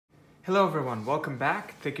Hello everyone, welcome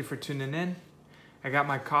back. Thank you for tuning in. I got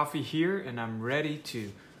my coffee here and I'm ready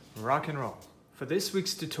to rock and roll. For this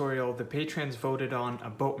week's tutorial, the patrons voted on a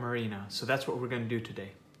boat Marina, so that's what we're going to do today.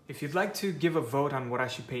 If you'd like to give a vote on what I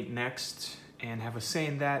should paint next and have a say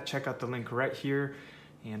in that, check out the link right here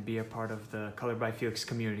and be a part of the ColorByFeliks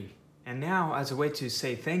community. And now, as a way to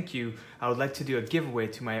say thank you, I would like to do a giveaway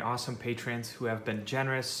to my awesome patrons who have been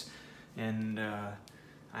generous. And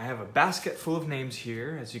I have a basket full of names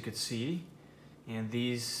here, as you could see. And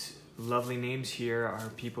these lovely names here are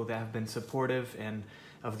people that have been supportive and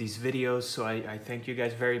of these videos. So I thank you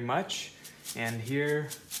guys very much. And here,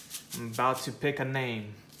 I'm about to pick a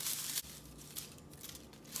name.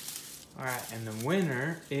 All right, and the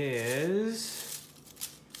winner is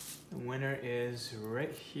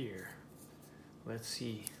right here. Let's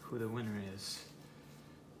see who the winner is.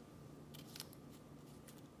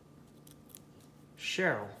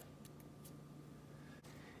 Cheryl.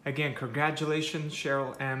 Again, congratulations,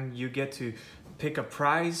 Cheryl M. You get to pick a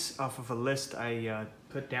prize off of a list I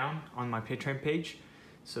put down on my Patreon page.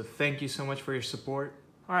 So thank you so much for your support.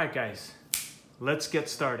 All right, guys, let's get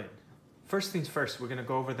started. First things first, we're gonna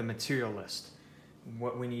go over the material list.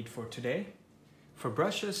 What we need for today. For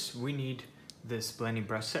brushes, we need this blending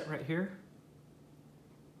brush set right here.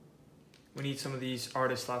 We need some of these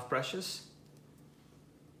Artist Loft brushes.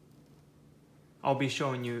 I'll be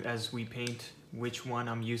showing you as we paint which one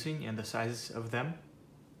I'm using and the sizes of them.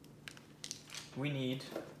 We need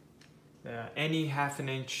any 1/2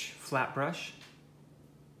 inch flat brush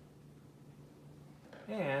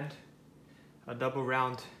and a double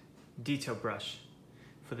round detail brush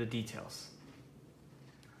for the details.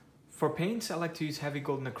 For paints, I like to use heavy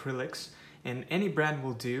golden acrylics, and any brand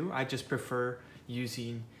will do. I just prefer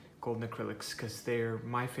using golden acrylics because they're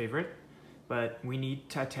my favorite. But we need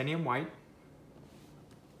titanium white,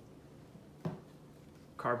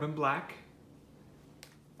 carbon black,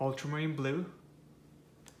 ultramarine blue,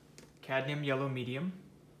 cadmium yellow medium,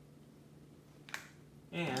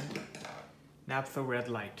 and naphtha red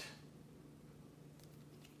light.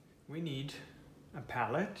 We need a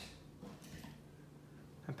palette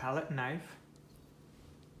knife,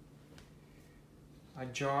 a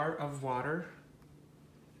jar of water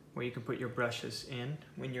where you can put your brushes in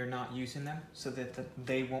when you're not using them so that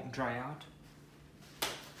they won't dry out,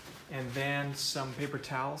 and then some paper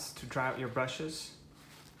towels to dry out your brushes.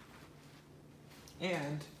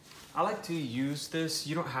 And I like to use this,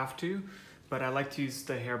 you don't have to, but I like to use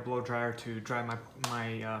the hair blow dryer to dry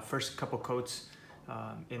my first couple coats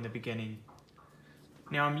in the beginning.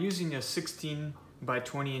 Now I'm using a 16 by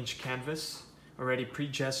 20 inch canvas, already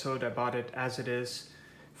pre-gessoed. I bought it as it is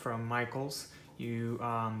from Michael's. You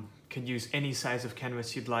can use any size of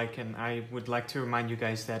canvas you'd like, and I would like to remind you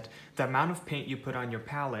guys that the amount of paint you put on your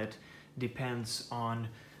palette depends on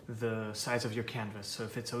the size of your canvas. So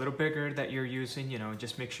if it's a little bigger that you're using,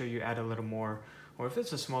 just make sure you add a little more, or if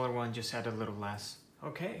it's a smaller one, just add a little less.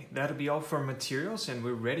 Okay, that'll be all for materials, and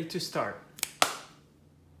we're ready to start.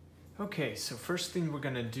 Okay, so first thing we're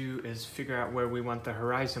gonna do is figure out where we want the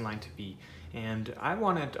horizon line to be. And I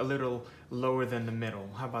want it a little lower than the middle.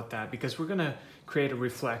 How about that? Because we're gonna create a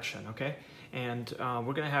reflection, okay? And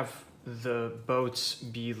we're gonna have the boats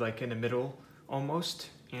be like in the middle almost,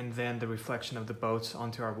 and then the reflection of the boats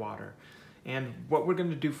onto our water. And what we're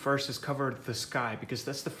gonna do first is cover the sky, because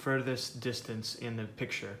that's the furthest distance in the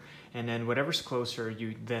picture. And then whatever's closer,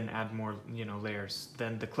 you then add more, layers.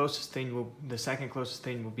 Then the second closest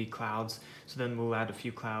thing will be clouds. So then we'll add a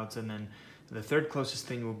few clouds, and then the third closest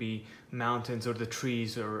thing will be mountains or the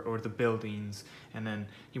trees or the buildings. And then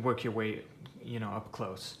you work your way, up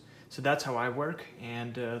close. So that's how I work,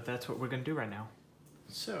 and that's what we're gonna do right now.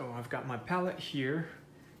 So I've got my palette here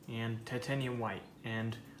and titanium white,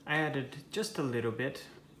 and I added just a little bit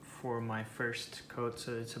for my first coat,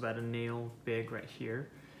 so it's about a nail big right here,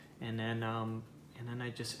 and then I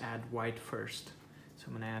just add white first. So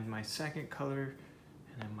I'm gonna add my second color,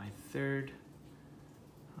 and then my third,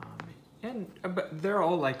 but they're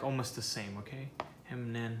all like almost the same, okay?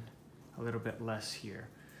 And then a little bit less here.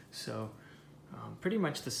 So pretty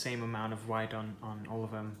much the same amount of white on all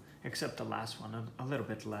of them, except the last one, a little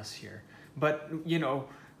bit less here. But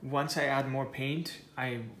once I add more paint,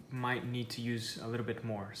 I might need to use a little bit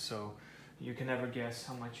more. So you can never guess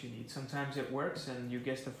how much you need. Sometimes it works and you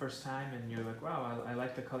guess the first time and you're like, wow, I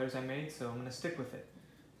like the colors I made, so I'm gonna stick with it.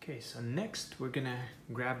 Okay, so next we're gonna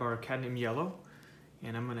grab our cadmium yellow,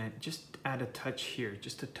 and I'm gonna just add a touch here,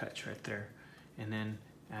 just a touch right there. And then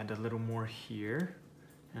add a little more here,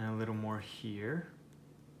 and a little more here.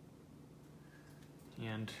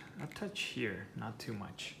 And a touch here, not too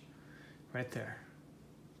much. Right there.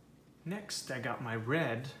 Next, I got my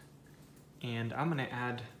red And I'm gonna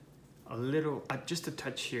add a little, just a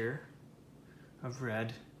touch here of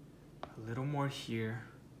red, a little more here,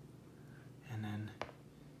 and then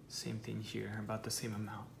same thing here, about the same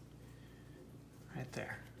amount, right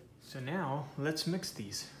there. So now let's mix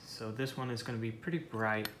these. So this one is gonna be pretty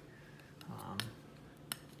bright,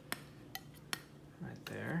 right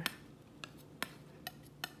there.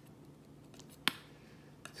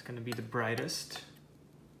 It's gonna be the brightest.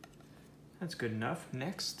 That's good enough.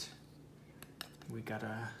 Next, we got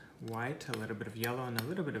a white, a little bit of yellow, and a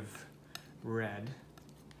little bit of red.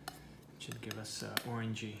 It should give us an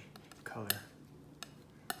orangey color.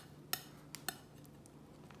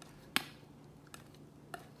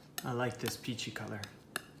 I like this peachy color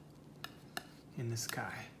in the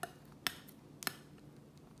sky.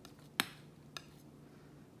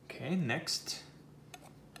 Okay, next,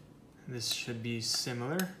 this should be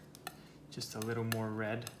similar, just a little more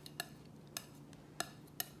red.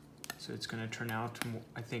 So it's gonna turn out,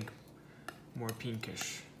 I think, more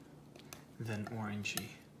pinkish than orangey.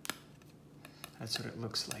 That's what it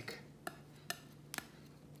looks like.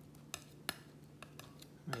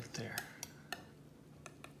 Right there.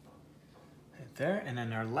 Right there, and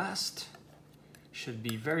then our last should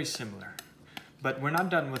be very similar. But we're not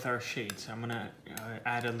done with our shades. I'm gonna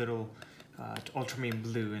add a little ultramarine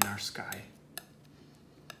blue in our sky.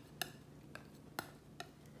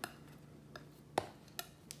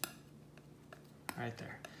 Right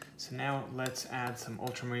there. So now let's add some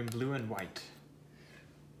ultramarine blue and white.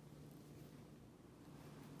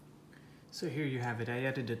 So here you have it. I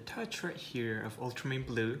added a touch right here of ultramarine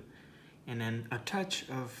blue, and then a touch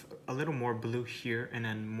of a little more blue here, and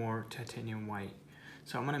then more titanium white.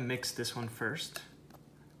 So I'm gonna mix this one first.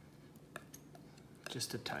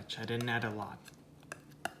 Just a touch. I didn't add a lot.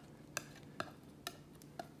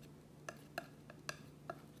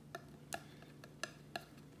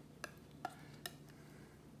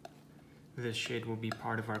 This shade will be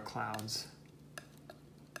part of our clouds.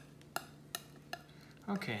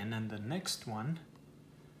 Okay, and then the next one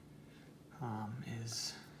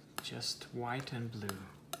is just white and blue.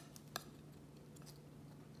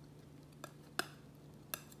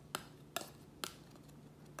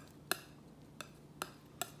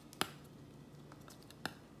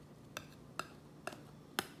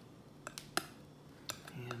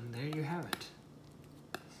 And there you have it.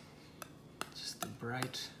 Just the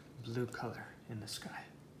bright blue color in the sky.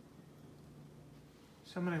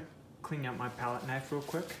 So I'm gonna clean out my palette knife real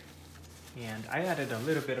quick, and I added a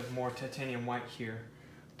little bit of more titanium white here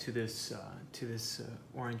to this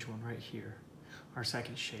orange one right here, our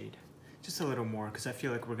second shade. Just a little more, because I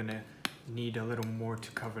feel like we're gonna need a little more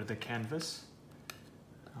to cover the canvas,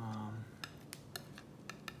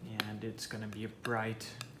 and it's gonna be a bright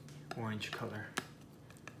orange color.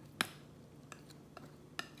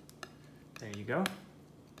 There you go.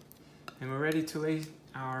 And we're ready to lay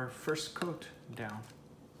our first coat down.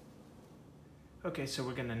 Okay, so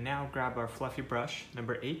we're gonna now grab our fluffy brush,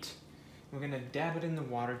 number 8. We're gonna dab it in the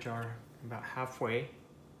water jar about halfway,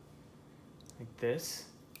 like this.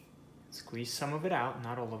 Squeeze some of it out,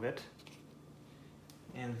 not all of it.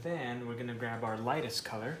 And then we're gonna grab our lightest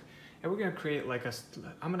color, and we're gonna create like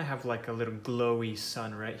I'm gonna have like a little glowy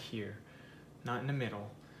sun right here. Not in the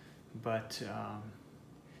middle, but,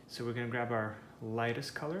 so we're gonna grab our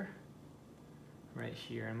lightest color, right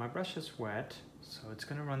here, and my brush is wet, so it's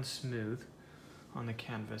gonna run smooth on the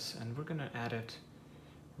canvas, and we're gonna add it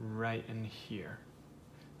right in here.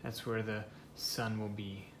 That's where the sun will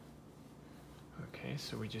be. Okay,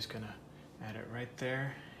 so we're just gonna add it right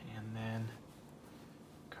there, and then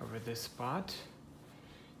cover this spot,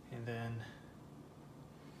 and then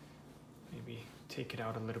maybe take it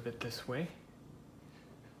out a little bit this way.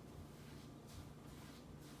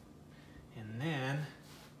 And then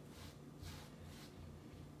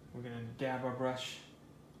we're gonna dab our brush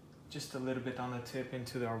just a little bit on the tip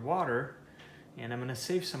into our water, and I'm gonna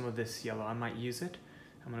save some of this yellow. I might use it.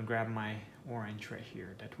 I'm gonna grab my orange right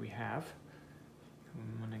here that we have.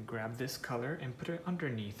 I'm gonna grab this color and put it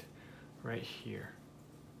underneath, right here,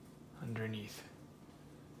 underneath.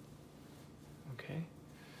 Okay,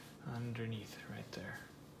 underneath right there.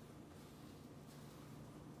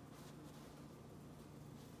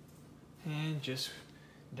 And just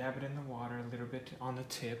dab it in the water a little bit on the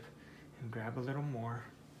tip, and grab a little more,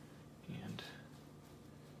 and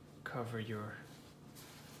cover your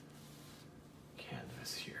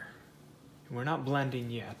canvas here. We're not blending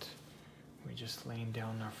yet. We're just laying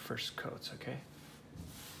down our first coats, okay?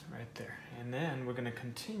 Right there. And then we're gonna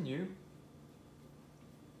continue.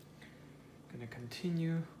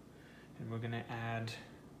 And we're gonna add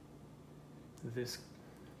this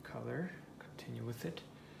color, continue with it.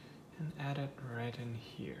 and add it right in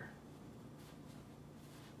here.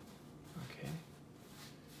 Okay,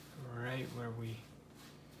 right where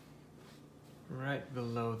right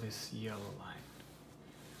below this yellow line.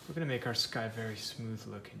 We're gonna make our sky very smooth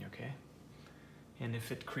looking, okay? And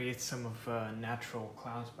if it creates some of natural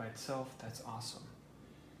clouds by itself, that's awesome.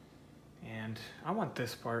 And I want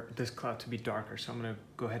this cloud to be darker, so I'm gonna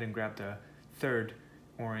go ahead and grab the third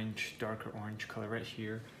orange, darker orange color right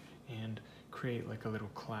here and create like a little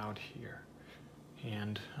cloud here.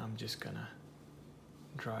 And I'm just gonna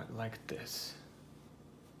draw it like this.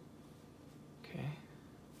 Okay,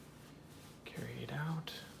 carry it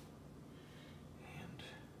out and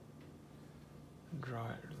draw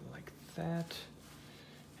it like that.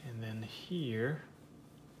 And then here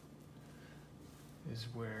is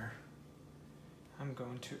where I'm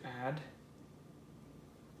going to add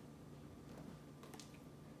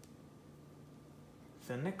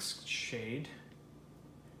the next shade,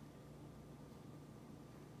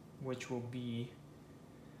 which will be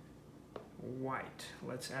white.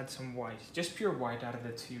 Let's add some white, just pure white out of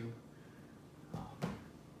the tube.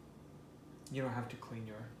 You don't have to clean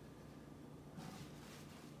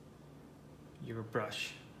your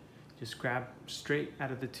brush. Just grab straight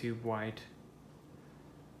out of the tube white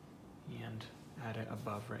and add it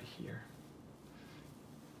above right here.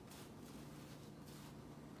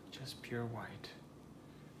 Just pure white.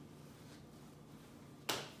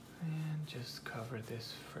 And just cover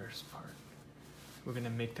this first part. We're gonna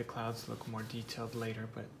make the clouds look more detailed later,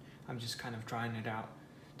 but I'm just kind of drawing it out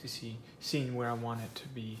to seeing where I want it to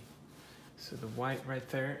be. So the white right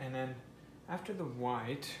there, and then after the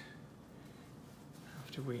white,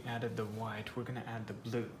 after we added the white, we're gonna add the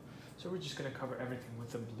blue. So we're just gonna cover everything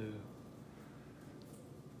with the blue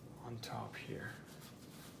on top here,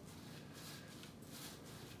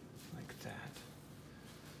 like that.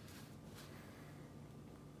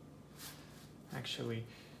 Actually,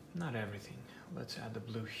 not everything. Let's add the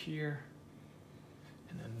blue here,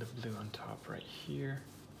 and then the blue on top right here.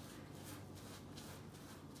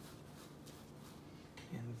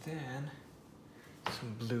 And then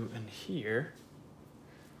some blue in here,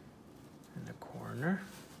 in the corner.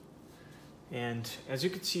 And as you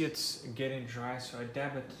can see, it's getting dry, so I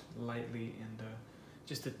dab it lightly in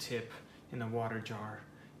just the tip in the water jar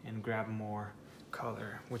and grab more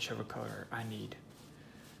color, whichever color I need.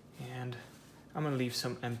 And I'm gonna leave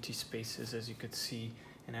some empty spaces, as you could see,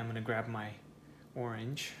 and I'm gonna grab my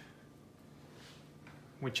orange,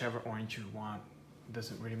 whichever orange you want,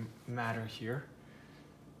 doesn't really matter here.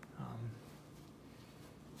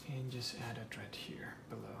 And just add it right here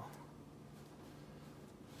below.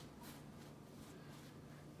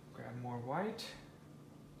 Grab more white.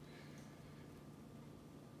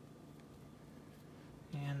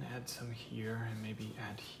 And add some here, and maybe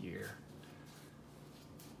add here.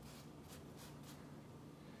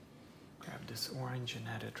 Grab this orange and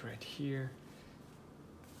add it right here.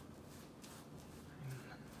 And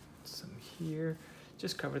some here.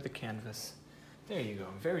 Just cover the canvas. There you go,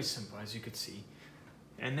 very simple, as you could see.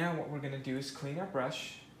 And now what we're gonna do is clean our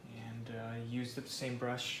brush and use the same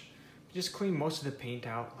brush. Just clean most of the paint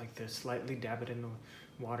out like this, lightly dab it in the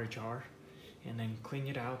water jar and then clean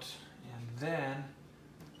it out. And then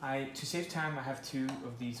to save time, I have two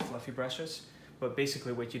of these fluffy brushes. But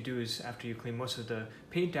basically what you do is after you clean most of the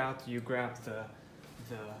paint out, you grab the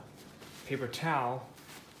paper towel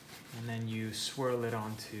and then you swirl it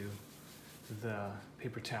onto the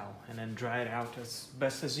paper towel and then dry it out as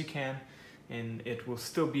best as you can, and it will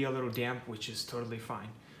still be a little damp, which is totally fine,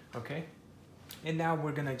 okay? And now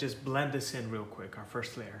we're gonna just blend this in real quick, our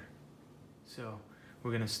first layer. So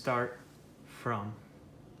we're gonna start from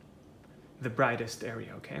the brightest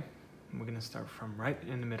area, okay? We're gonna start from right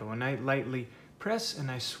in the middle, and I lightly press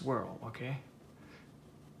and I swirl, okay?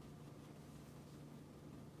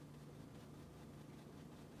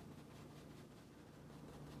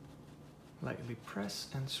 Lightly press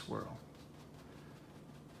and swirl.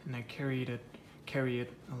 And I carry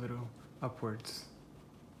it a little upwards.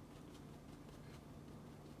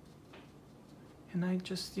 And I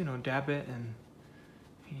just, dab it and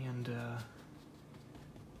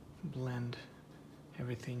blend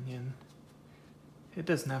everything in. It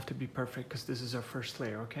doesn't have to be perfect because this is our first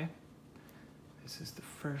layer, okay? This is the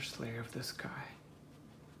first layer of the sky.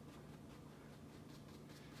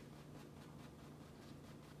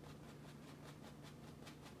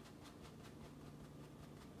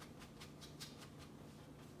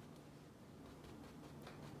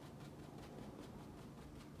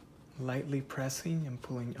 Lightly pressing and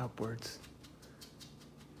pulling upwards.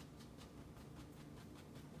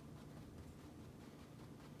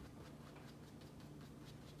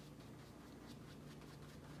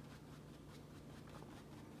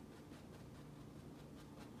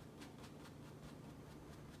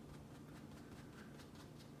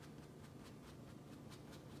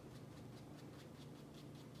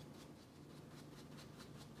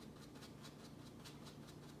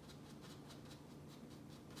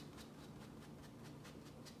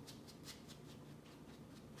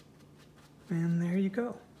 And there you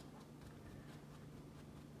go.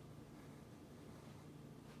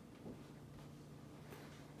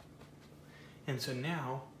 And so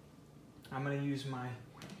now I'm going to use my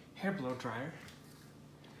hair blow dryer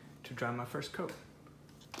to dry my first coat.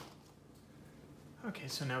 Okay,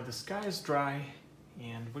 so now the sky is dry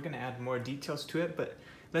and we're going to add more details to it, but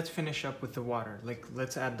let's finish up with the water.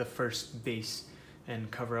 Let's add the first base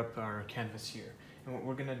and cover up our canvas here. And what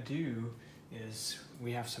we're going to do is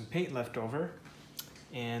we have some paint left over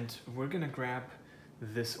and we're going to grab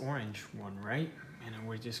this orange one, right? And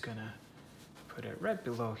we're just going to put it right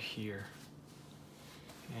below here.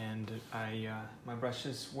 And my brush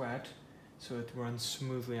is wet, so it runs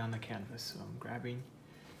smoothly on the canvas. So I'm grabbing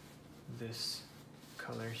this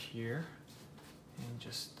color here and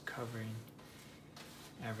just covering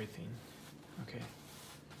everything. Okay,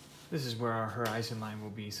 this is where our horizon line will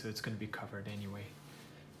be, so it's going to be covered anyway.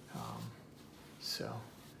 So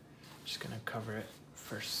I'm just going to cover it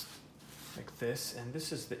first like this, and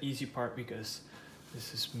this is the easy part because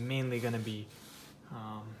this is mainly going to be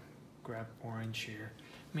grab orange here.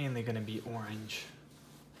 Mainly going to be orange.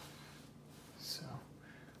 So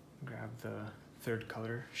grab the third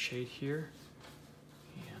color shade here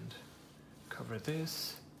and cover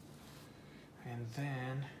this. And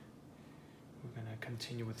then we're going to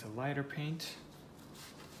continue with the lighter paint.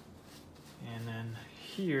 And then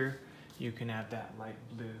here you can add that light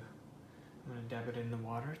blue. I'm going to dab it in the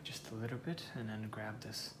water just a little bit and then grab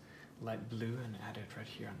this light blue and add it right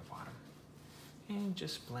here on the bottom. And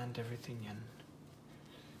just blend everything in.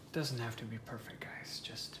 Doesn't have to be perfect, guys,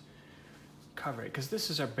 just cover it because this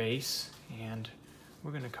is our base and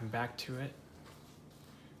we're going to come back to it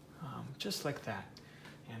just like that.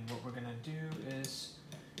 And what we're going to do is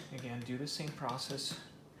again do the same process.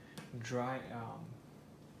 Dry,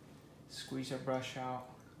 squeeze our brush out,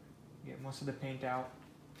 get most of the paint out,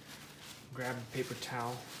 grab a paper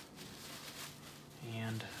towel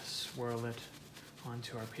and swirl it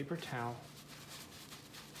onto our paper towel,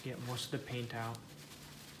 get most of the paint out.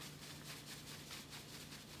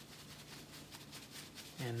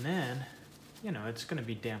 And then, you know, it's going to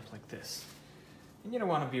be damp like this. And you don't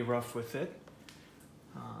want to be rough with it.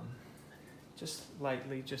 Just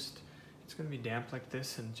lightly, it's going to be damp like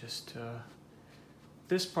this, and just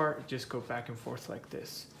this part, just go back and forth like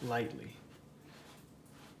this, lightly.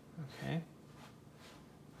 Okay?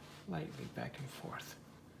 Lightly back and forth.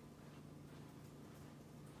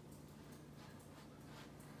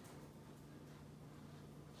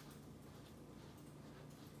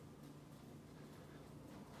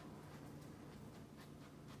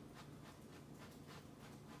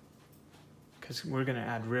 Because we're going to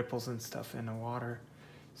add ripples and stuff in the water.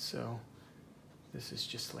 So this is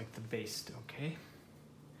just like the base, okay?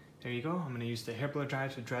 There you go. I'm going to use the hair blow dryer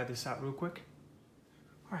to dry this out real quick.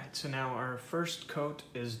 Alright, so now our first coat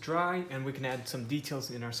is dry and we can add some details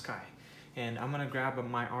in our sky. And I'm going to grab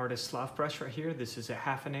my artist slough brush right here. This is a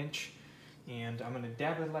 1/2 inch. And I'm going to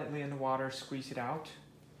dab it lightly in the water, squeeze it out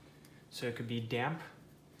so it could be damp.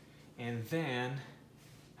 And then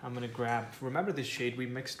I'm going to grab, remember this shade we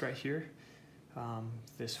mixed right here?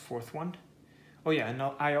 This fourth one. Oh yeah, and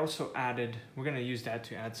I also added, we're going to use that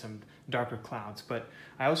to add some darker clouds, but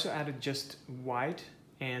I also added just white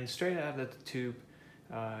and straight out of the tube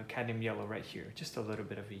cadmium yellow right here, just a little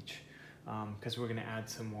bit of each, because we're going to add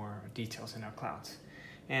some more details in our clouds.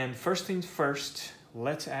 And first things first,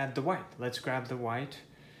 let's add the white. Let's grab the white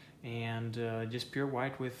and just pure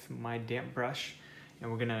white with my damp brush,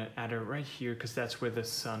 and we're going to add it right here because that's where the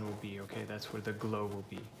sun will be, okay? That's where the glow will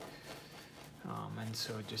be. And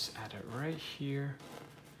so just add it right here,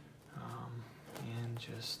 and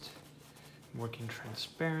just working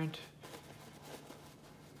transparent.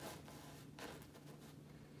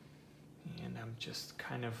 And I'm just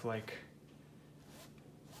kind of like,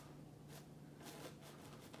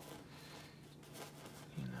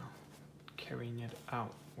 you know, carrying it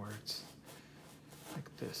outwards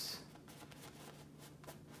like this.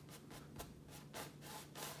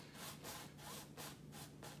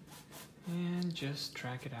 And just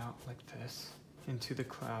drag it out like this into the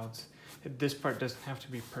clouds. This part doesn't have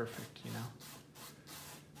to be perfect, you know.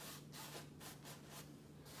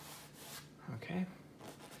 Okay.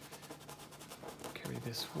 Carry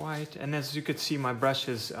this white. And as you could see, my brush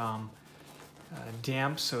is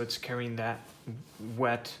damp, so it's carrying that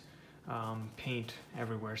wet paint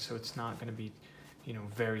everywhere, so it's not going to be, you know,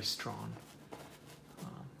 very strong.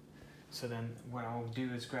 So then what I'll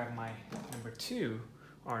do is grab my number 2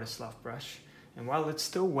 artist slough brush, and while it's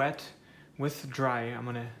still wet with dry, I'm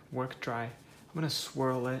gonna work dry. I'm gonna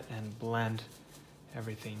swirl it and blend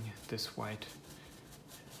everything, this white.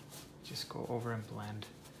 Just go over and blend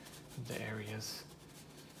the areas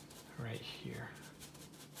right here.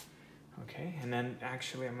 Okay, and then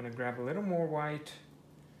actually I'm gonna grab a little more white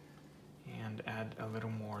and add a little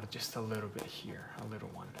more, just a little bit here, a little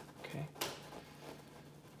one, okay?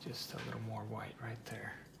 Just a little more white right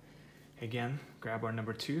there. Again, grab our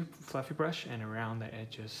number 2 fluffy brush and around the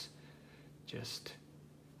edges, just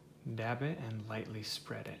dab it and lightly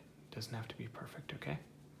spread it. Doesn't have to be perfect, okay?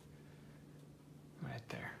 Right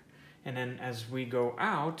there. And then as we go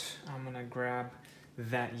out, I'm gonna grab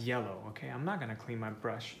that yellow, okay? I'm not gonna clean my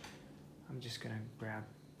brush. I'm just gonna grab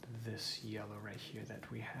this yellow right here that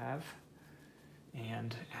we have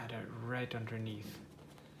and add it right underneath,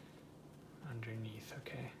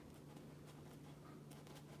 okay?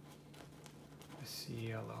 This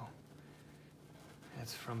yellow,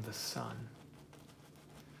 it's from the sun.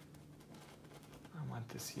 I want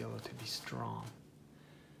this yellow to be strong.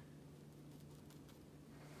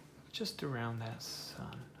 Just around that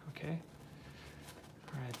sun, okay?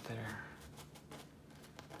 Right there.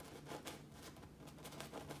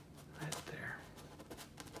 Right there.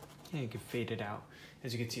 And you can fade it out.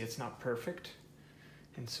 As you can see, it's not perfect.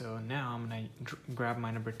 And so now I'm gonna grab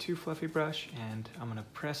my number 2 fluffy brush and I'm gonna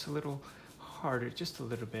press a little harder, just a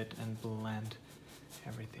little bit, and blend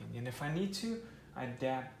everything. And if I need to, I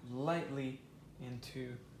dab lightly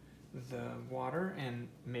into the water and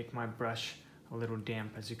make my brush a little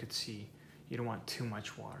damp. As you could see, you don't want too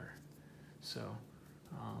much water. So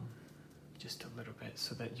just a little bit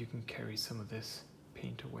so that you can carry some of this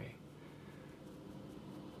paint away.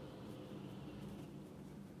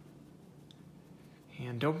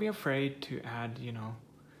 And don't be afraid to add,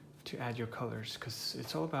 to add your colors, because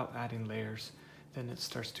it's all about adding layers. Then it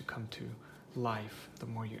starts to come to life the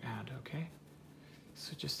more you add, okay?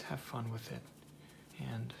 So just have fun with it.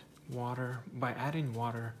 And water, by adding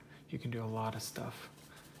water, you can do a lot of stuff.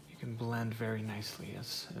 You can blend very nicely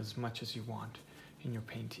as much as you want in your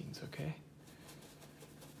paintings, okay?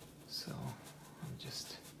 So I'm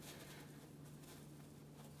just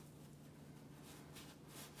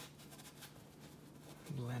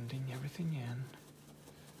blending everything in,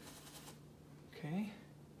 okay?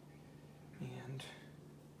 And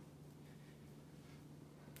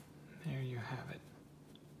there you have it.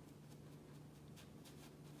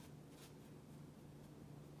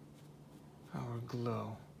 Our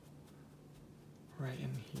glow right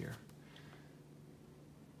in here.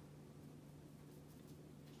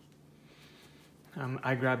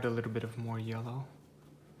 I grabbed a little bit of more yellow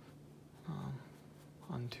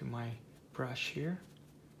onto my brush here.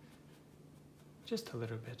 Just a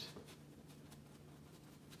little bit.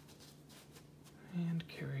 And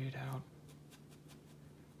carry it out.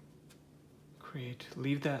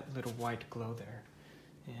 Leave that little white glow there.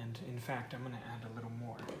 And in fact, I'm gonna add a little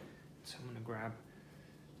more. So I'm gonna grab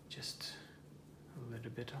just a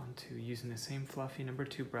little bit onto, using the same fluffy number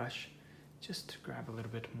 2 brush, just grab a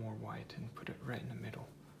little bit more white and put it right in the middle,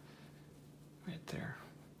 right there.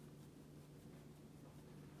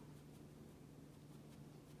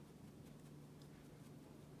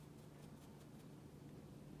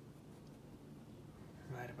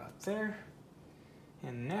 Right about there.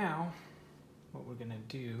 And now, what we're gonna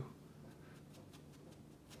do,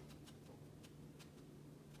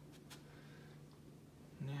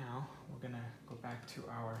 now we're gonna go back to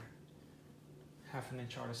our 1/2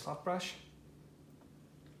 inch artist lock brush,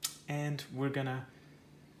 and we're gonna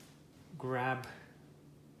grab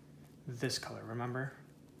this color, remember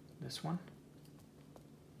this one?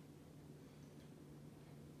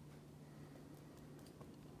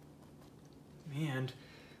 And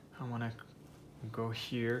I wanna go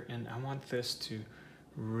here and I want this to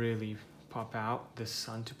really pop out, this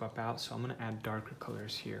sun to pop out, so I'm gonna add darker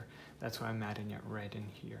colors here. That's why I'm adding it right in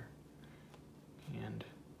here. And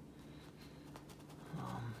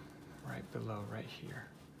right below, right here.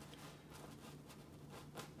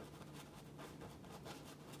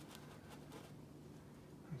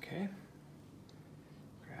 Okay,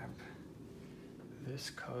 grab this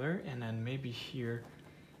color and then maybe here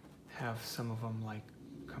have some of them like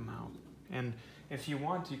come out. And if you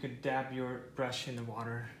want, you could dab your brush in the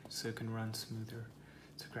water so it can run smoother.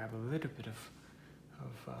 So grab a little bit of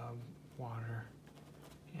water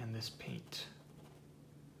and this paint.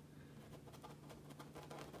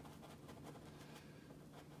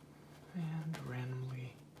 And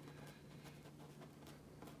randomly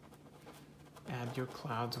add your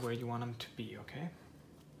clouds where you want them to be, okay?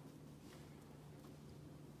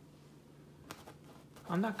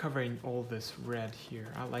 I'm not covering all this red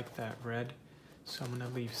here. I like that red, so I'm gonna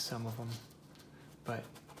leave some of them, but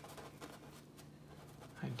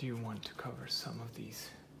I do want to cover some of these.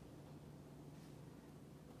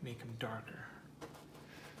 Make them darker.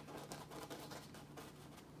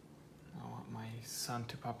 sun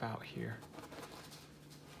to pop out here.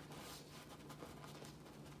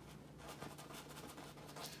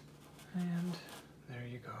 And there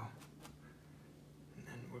you go. And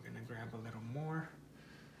then we're gonna grab a little more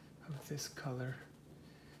of this color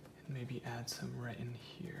and maybe add some right in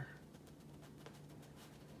here.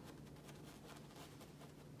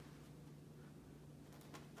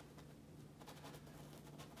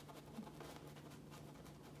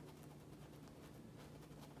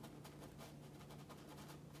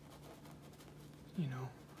 You know,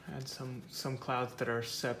 add some clouds that are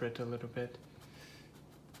separate a little bit.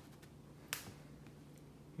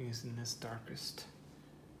 Using this darkest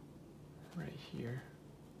right here.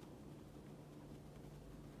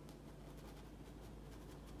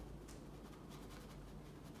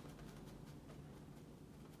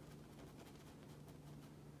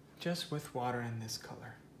 Just with water in this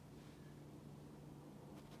color.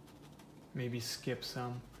 Maybe skip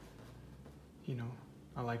some. You know,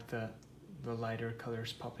 I like the lighter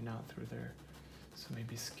colors popping out through there. So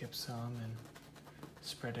maybe skip some and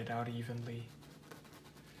spread it out evenly.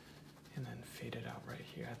 And then fade it out right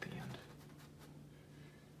here at the end.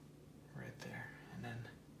 Right there. And then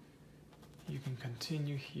you can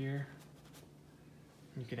continue here.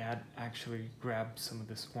 You could actually grab some of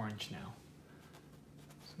this orange now.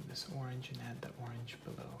 Some of this orange and add the orange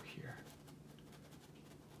below here.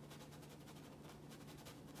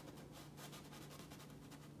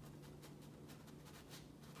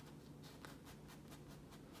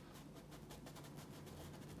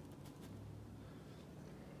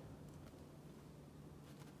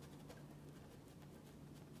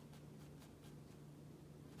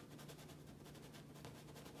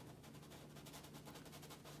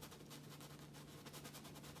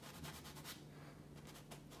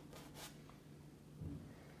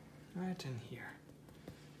 Right in here.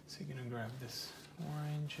 So you're gonna grab this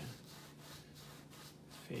orange and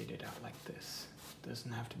fade it out like this.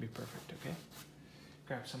 Doesn't have to be perfect, okay?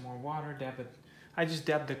 Grab some more water, dab it. I just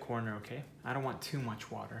dabbed the corner, okay? I don't want too much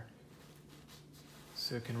water,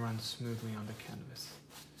 so it can run smoothly on the canvas.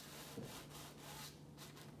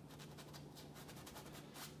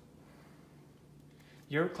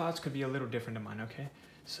 Your clouds could be a little different than mine, okay?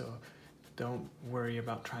 So don't worry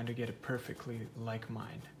about trying to get it perfectly like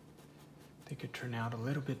mine. They could turn out a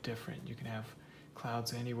little bit different. You can have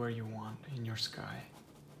clouds anywhere you want in your sky.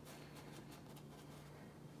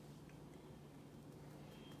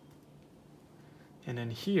 And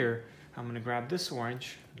then here, I'm gonna grab this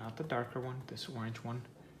orange, not the darker one, this orange one.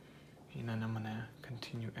 And then I'm gonna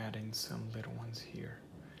continue adding some little ones here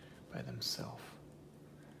by themselves.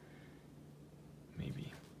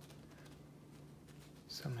 Maybe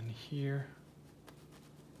some in here.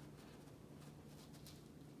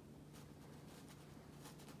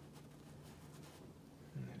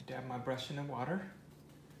 Dab my brush in the water,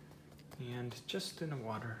 and just in the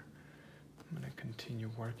water, I'm going to continue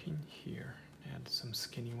working here. Add some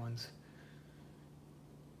skinny ones.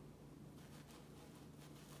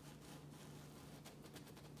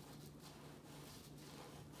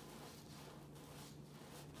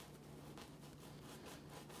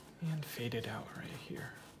 And fade it out right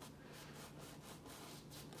here.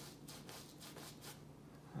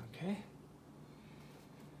 Okay.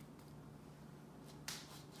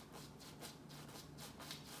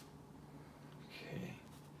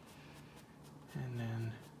 And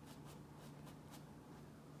then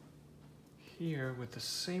here with the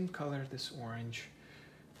same color, this orange,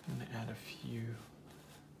 I'm gonna add a few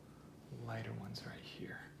lighter ones right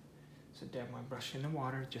here. So dab my brush in the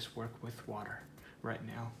water, just work with water right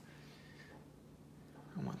now.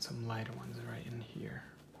 I want some lighter ones right in here.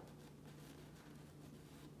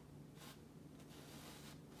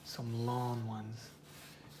 Some long ones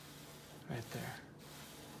right there.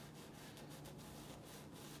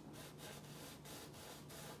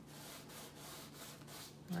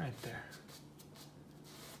 Right there.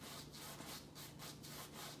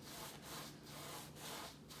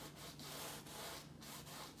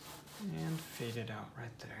 And fade it out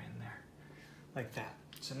right there in there. Like that.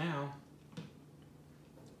 So now,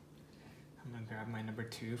 I'm gonna grab my number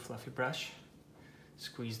 2 fluffy brush,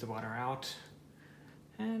 squeeze the water out,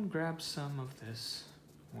 and grab some of this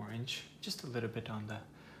orange, just a little bit on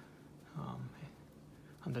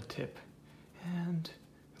the tip, and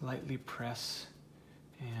lightly press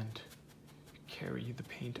and carry the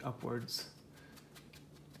paint upwards.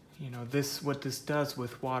 You know, what this does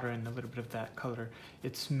with water and a little bit of that color,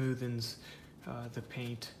 it smoothens the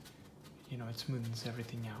paint. You know, it smoothens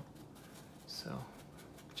everything out. So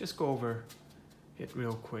just go over it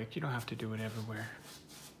real quick. You don't have to do it everywhere.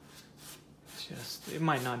 It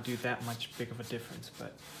might not do that much big of a difference,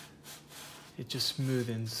 but it just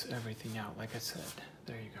smoothens everything out, like I said.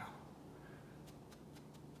 There you go.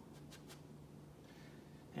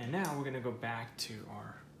 And now we're gonna go back to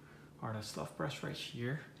our artist fluff brush right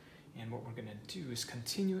here. And what we're gonna do is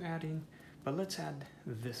continue adding, but let's add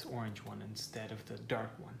this orange one instead of the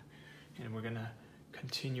dark one. And we're gonna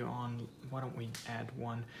continue on. Why don't we add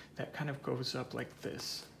one that kind of goes up like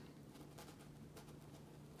this?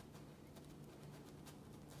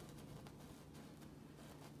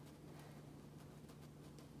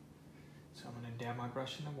 So I'm gonna dab my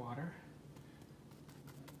brush in the water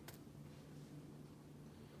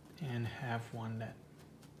and have one that,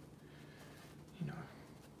 you know,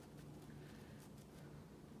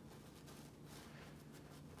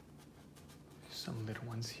 some little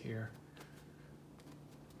ones here.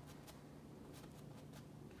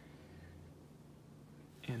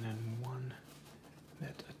 And then one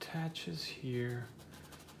that attaches here.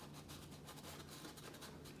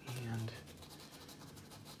 And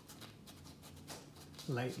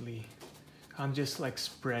lightly, I'm just like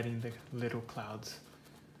spreading the little clouds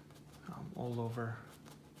all over.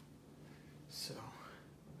 So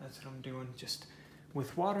that's what I'm doing, just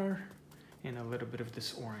with water and a little bit of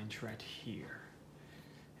this orange right here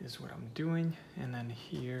is what I'm doing. And then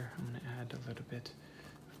here I'm gonna add a little bit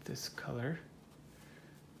of this color.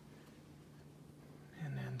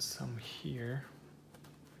 And then some here.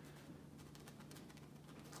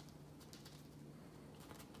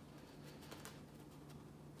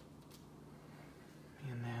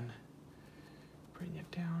 And then bring it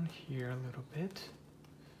down here a little bit.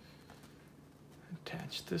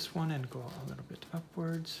 Attach this one and go a little bit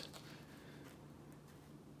upwards.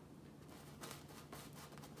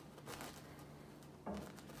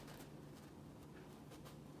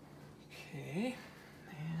 Okay,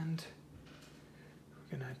 and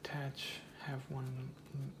we're gonna have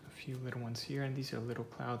a few little ones here, and these are little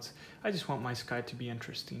clouds. I just want my sky to be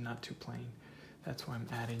interesting, not too plain. That's why I'm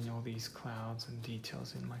adding all these clouds and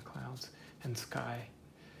details in my clouds and sky.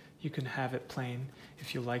 You can have it plain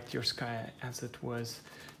if you liked your sky as it was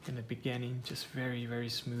in the beginning, just very, very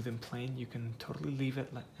smooth and plain. You can totally leave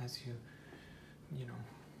it as you know,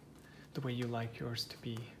 the way you like yours to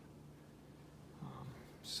be.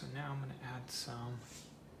 So now I'm gonna add some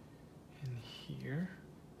in here.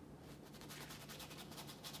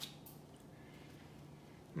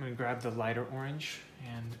 I'm gonna grab the lighter orange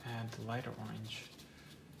and add the lighter orange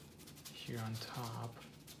here on top.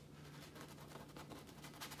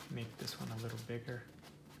 Make this one a little bigger.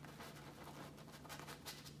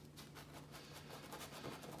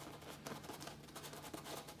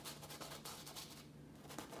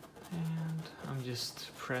 And I'm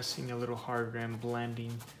just pressing a little harder and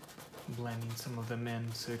blending some of them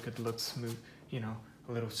in so it could look smooth, you know,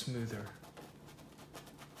 a little smoother.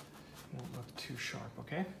 Won't look too sharp,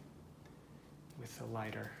 okay? With the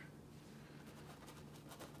lighter.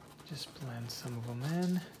 Just blend some of them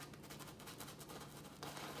in.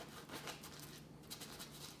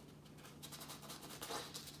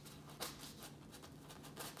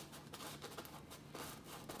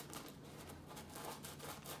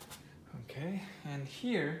 Okay, and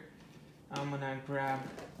here I'm gonna grab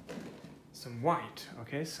some white,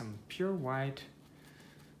 okay? Some pure white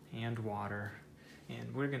and water.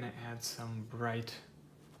 And we're gonna add some bright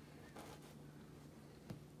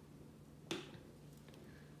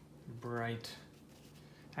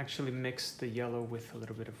actually mix the yellow with a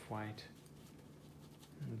little bit of white.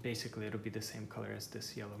 And basically it'll be the same color as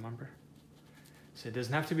this yellow, remember? So it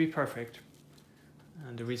doesn't have to be perfect.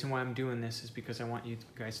 And the reason why I'm doing this is because I want you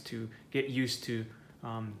guys to get used to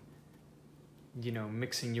you know,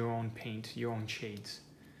 mixing your own paint, your own shades.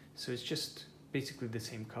 So it's just basically the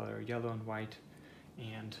same color, yellow and white.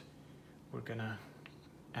 And we're gonna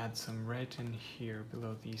add some red in here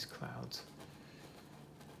below these clouds.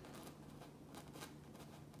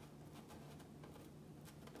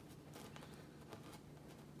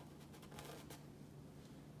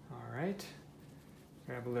 All right,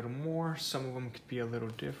 grab a little more. Some of them could be a little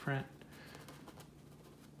different.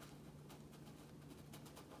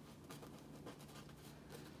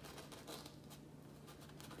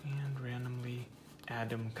 And randomly add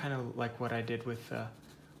them, kind of like what I did with the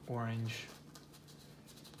orange.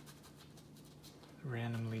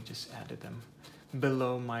 Randomly just added them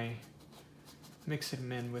below mix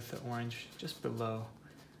them in with the orange, just below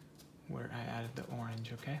where I added the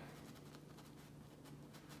orange, okay?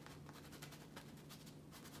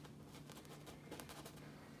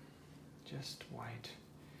 Just white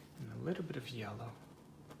and a little bit of yellow.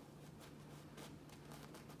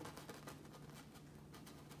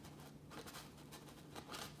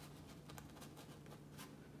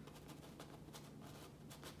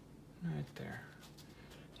 Right there.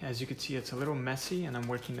 as you can see, it's a little messy and I'm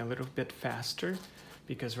working a little bit faster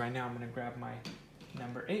because right now I'm gonna grab my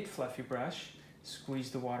number 8 fluffy brush,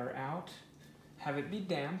 squeeze the water out, have it be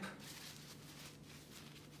damp.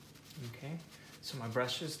 Okay, so my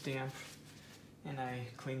brush is damp and I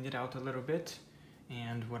cleaned it out a little bit.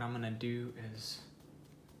 And what I'm gonna do is,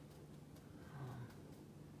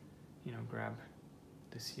 grab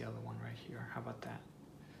this yellow one right here. How about that?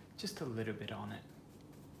 Just a little bit on it.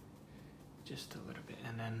 Just a little bit.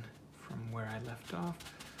 And then from where I left off,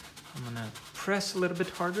 I'm gonna press a little bit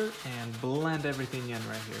harder and blend everything in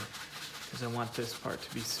right here because I want this part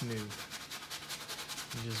to be smooth.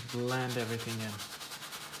 And just blend everything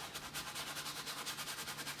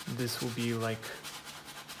in. This will be like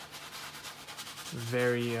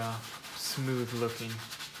very smooth looking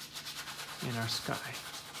in our sky.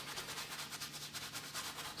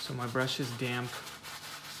 So my brush is damp.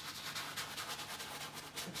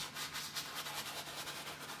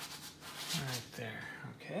 Right there,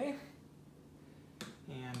 okay.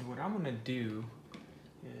 And what I'm gonna do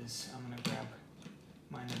is I'm gonna grab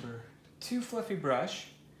my number 2 fluffy brush,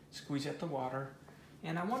 squeeze out the water,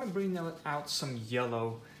 and I wanna bring out some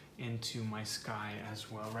yellow into my sky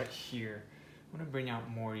as well, right here. I'm gonna bring out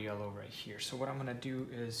more yellow right here. So what I'm gonna do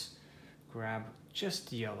is grab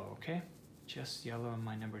just yellow, okay? Just yellow on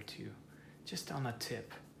my number 2, just on the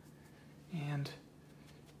tip, and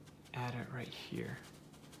add it right here.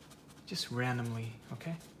 Just randomly,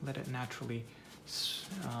 okay? Let it naturally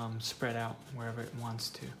spread out wherever it wants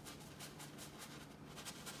to.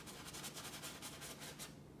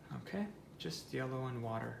 Okay, just yellow and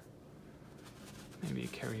water. Maybe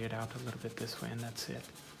carry it out a little bit this way and that's it.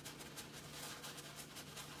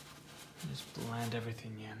 Just blend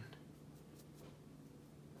everything in.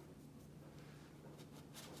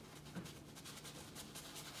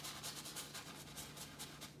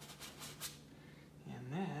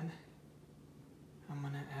 And then I'm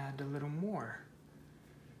gonna add a little more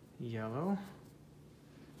yellow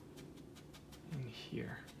in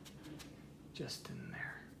here, just in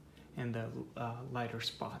there, in the lighter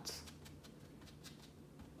spots.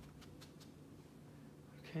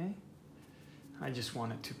 Okay, I just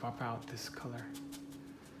want it to pop out this color,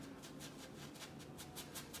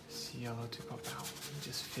 this yellow to pop out, and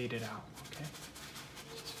just fade it out, okay?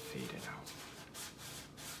 Just fade it out.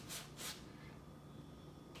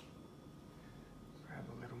 Grab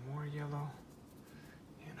a little more yellow,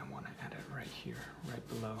 and I want to add it right here, right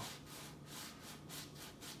below.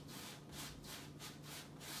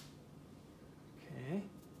 Okay.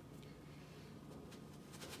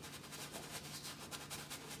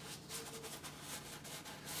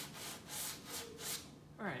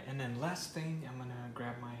 Alright, and then last thing, I'm gonna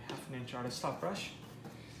grab my 1/2 inch artist stop brush,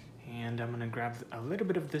 and I'm gonna grab a little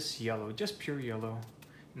bit of this yellow, just pure yellow.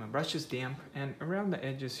 My brush is damp, and around the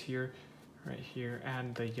edges here, right here,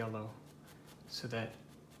 add the yellow, so that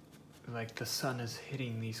like the sun is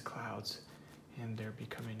hitting these clouds, and they're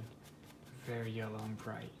becoming very yellow and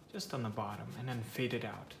bright, just on the bottom, and then fade it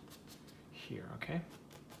out here, okay?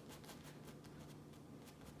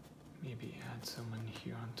 Maybe add some in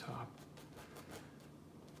here on top,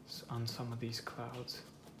 on some of these clouds.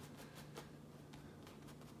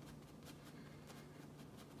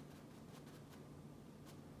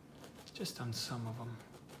 Just on some of them.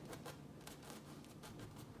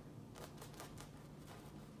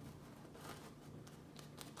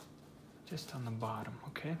 Just on the bottom,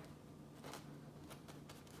 okay?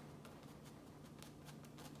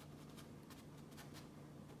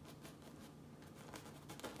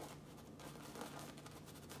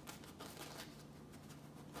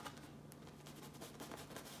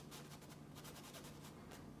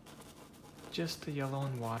 Just the yellow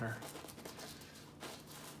and water.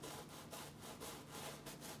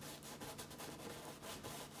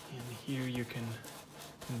 And here you can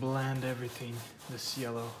blend everything, this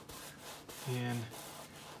yellow, and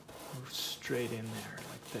straight in there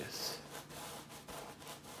like this.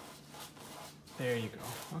 There you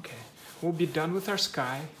go. Okay, we'll be done with our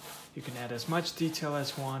sky. You can add as much detail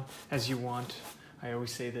as you want. I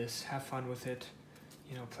always say this, have fun with it,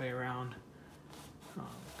 play around.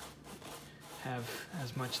 Have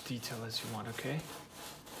as much detail as you want, okay?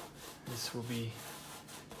 This will be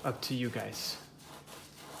up to you guys.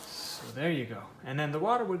 So there you go. And then the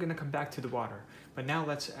water, we're gonna come back to the water. But now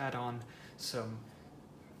let's add on some,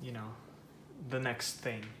 the next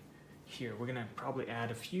thing here. We're gonna probably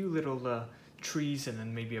add a few little trees and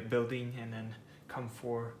then maybe a building, and then come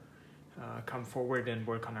forward and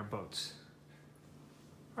work on our boats.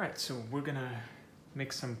 All right, so we're gonna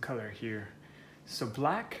mix some color here. So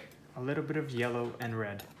black, a little bit of yellow and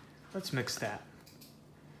red. Let's mix that.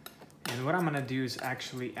 And what I'm gonna do is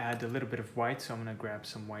actually add a little bit of white, so I'm gonna grab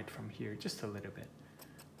some white from here, just a little bit.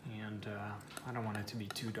 And I don't want it to be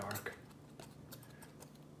too dark.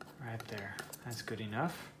 Right there, that's good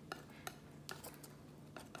enough.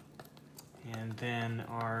 And then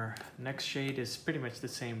our next shade is pretty much the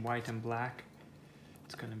same, white and black.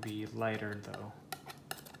 It's gonna be lighter though.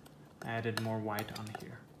 I added more white on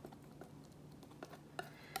here.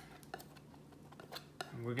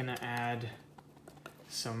 And we're gonna add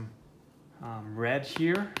some red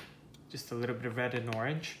here, just a little bit of red and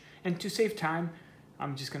orange. And to save time,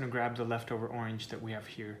 I'm just gonna grab the leftover orange that we have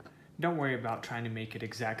here. Don't worry about trying to make it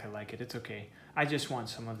exactly like it, it's okay. I just want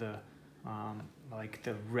some of the like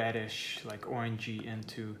the reddish, like orangey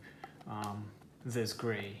into this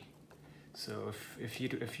gray. So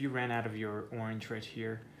if you ran out of your orange right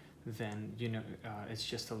here, then you know it's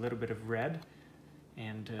just a little bit of red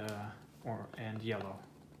and yellow.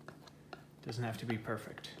 Doesn't have to be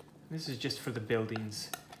perfect. This is just for the buildings,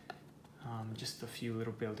 just a few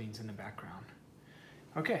little buildings in the background.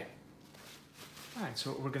 Okay. All right.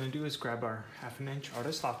 So what we're gonna do is grab our 1/2 inch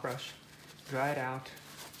artist lock brush, dry it out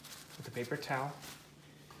with a paper towel,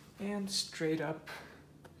 and straight up,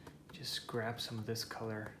 just grab some of this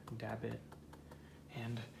color, dab it,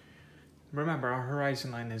 and remember our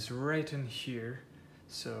horizon line is right in here,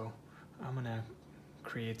 so I'm gonna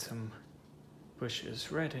create some bushes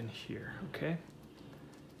right in here, okay?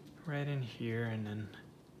 Right in here, and then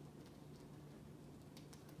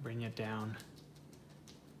bring it down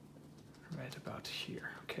right about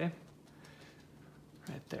here, okay?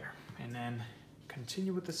 Right there, and then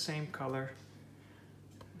continue with the same color,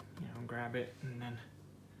 you know, grab it, and then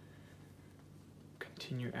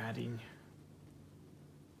continue adding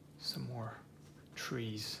some more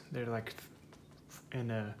trees. They're like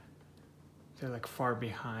they're like far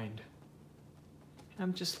behind. And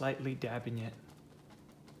I'm just lightly dabbing it.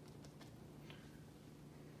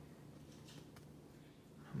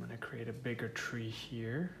 I'm gonna create a bigger tree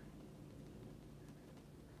here.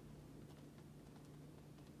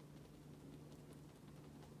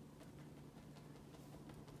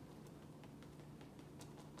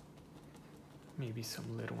 Maybe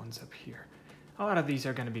some little ones up here. A lot of these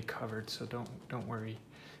are gonna be covered, so don't worry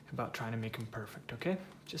about trying to make them perfect, okay?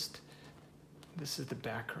 Just, this is the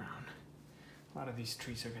background. A lot of these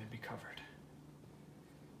trees are gonna be covered.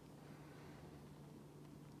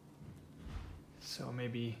 So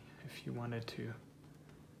maybe if you wanted to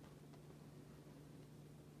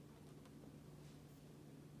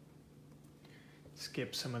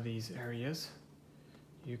skip some of these areas,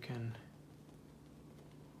 you can,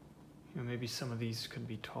 you know, maybe some of these could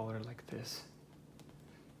be taller like this,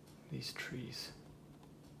 these trees.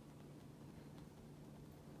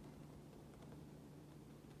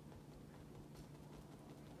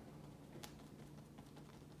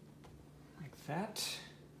 Like that.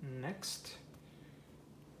 Next.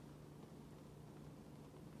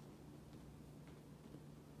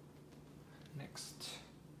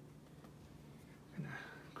 I'm gonna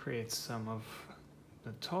create some of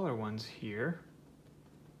the taller ones here.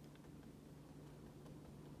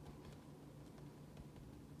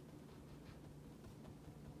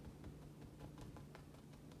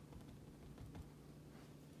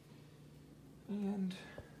 And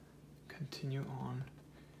continue on,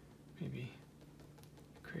 maybe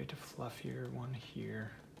create a fluffier one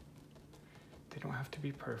here. They don't have to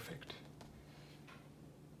be perfect.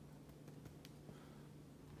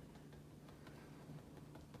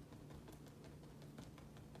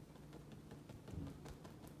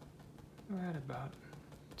 Right about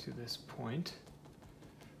to this point.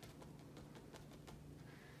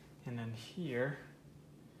 And then here,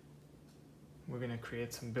 we're gonna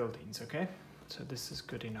create some buildings, okay? So this is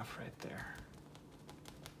good enough right there.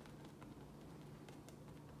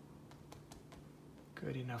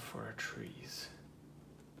 Good enough for our trees.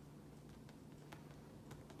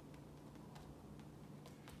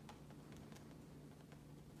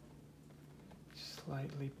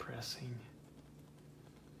 Slightly pressing.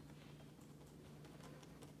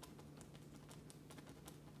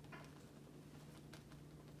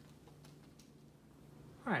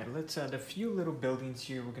 All right, let's add a few little buildings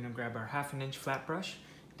here. We're gonna grab our 1/2 inch flat brush,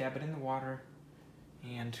 dab it in the water,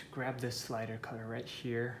 and grab this slider color right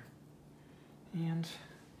here. And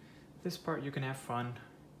this part you can have fun.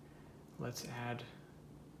 Let's add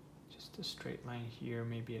just a straight line here.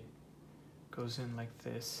 Maybe it goes in like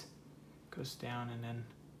this, goes down, and then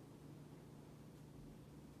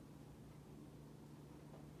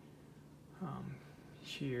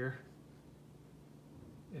here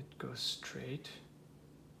it goes straight.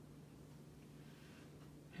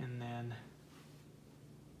 And then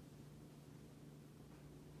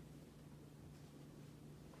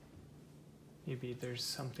Maybe there's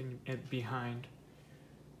something behind.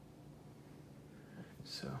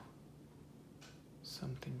 So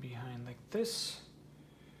something behind like this.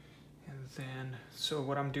 And then, so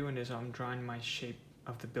what I'm doing is I'm drawing my shape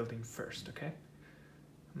of the building first, okay?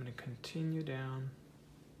 I'm gonna continue down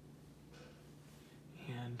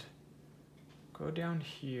and go down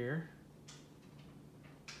here,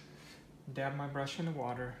 dab my brush in the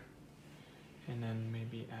water, and then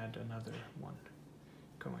maybe add another one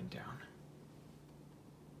going down.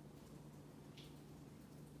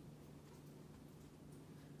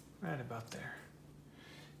 Right about there.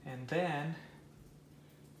 And then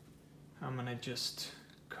I'm gonna just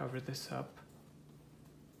cover this up.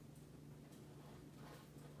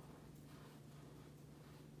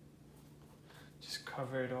 Just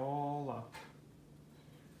cover it all up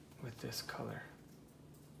with this color.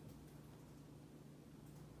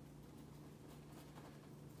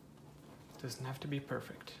 Doesn't have to be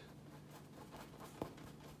perfect.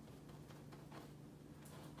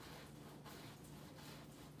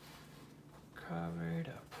 Cover it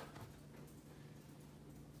up.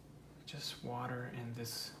 Just water in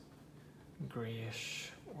this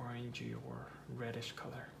grayish, orangey, or reddish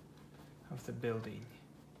color of the building.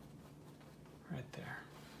 Right there.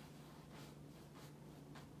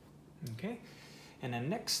 Okay, and then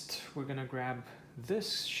next we're gonna grab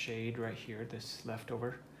this shade right here, this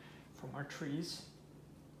leftover from our trees,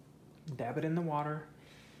 dab it in the water,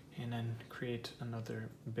 and then create another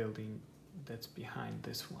building that's behind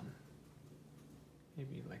this one.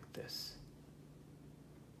 Maybe like this.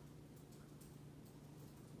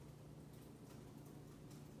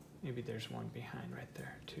 Maybe there's one behind right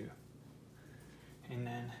there too. And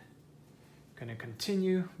then gonna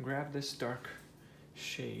continue, grab this dark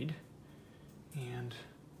shade and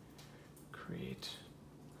create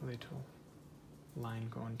a little line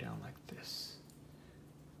going down like this.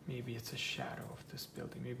 Maybe it's a shadow of this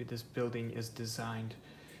building. Maybe this building is designed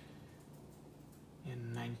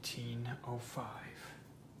in 1905.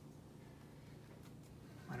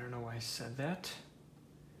 I don't know why I said that.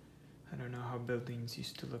 I don't know how buildings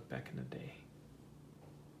used to look back in the day.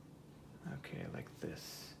 Okay, like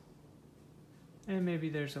this. And maybe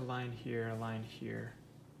there's a line here, a line here,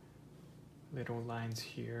 little lines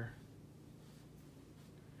here,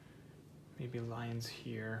 maybe lines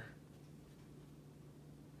here,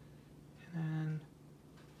 and then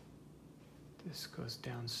this goes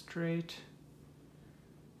down straight.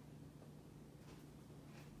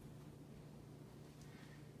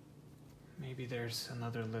 Maybe there's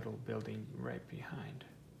another little building right behind.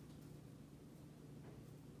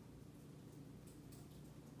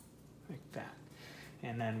 Like that.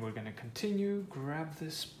 And then we're gonna continue, grab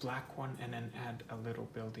this black one, and then add a little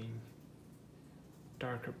building,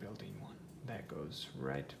 darker building one that goes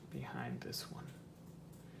right behind this one.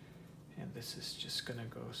 And this is just gonna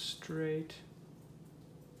go straight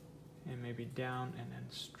and maybe down and then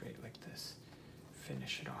straight like this.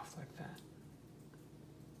 Finish it off like that.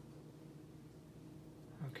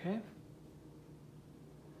 Okay.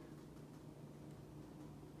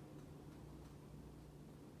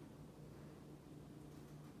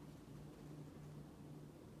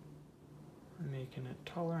 I'm making it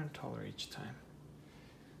taller and taller each time.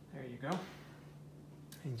 There you go.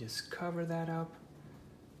 And just cover that up.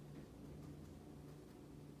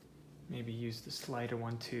 Maybe use the slider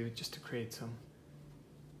one too, just to create some,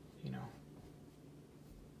 you know,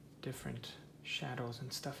 different shadows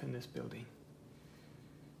and stuff in this building.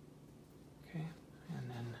 Okay, and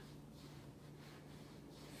then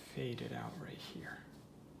fade it out right here.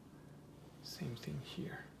 Same thing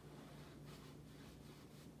here.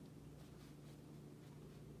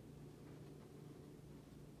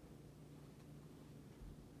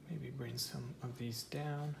 Maybe bring some of these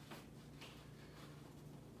down.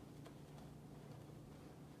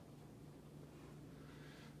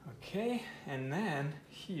 Okay, and then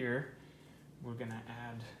here we're gonna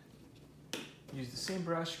use the same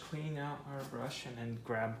brush, clean out our brush, and then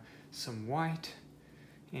grab some white.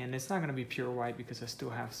 And it's not gonna be pure white because I still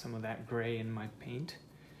have some of that gray in my paint.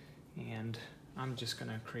 And I'm just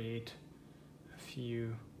gonna create a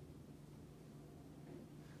few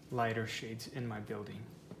lighter shades in my building.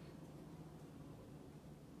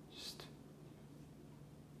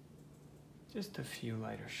 Just a few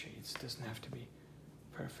lighter shades, doesn't have to be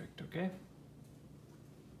perfect, okay?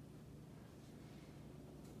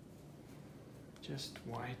 Just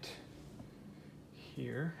white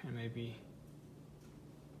here, and maybe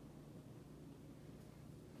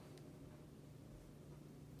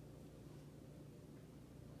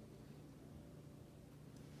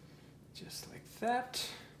just like that.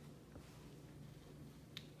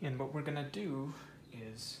 And what we're gonna do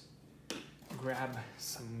is grab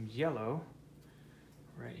some yellow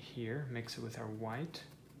right here, mix it with our white,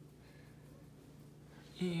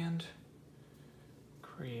 and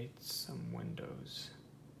create some windows.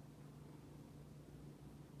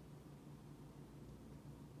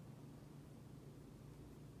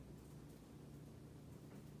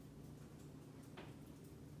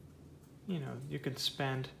 You know, you could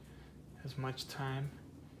spend as much time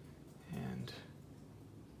and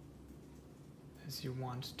as you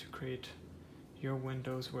want to create your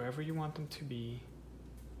windows wherever you want them to be.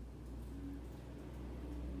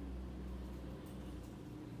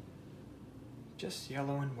 Just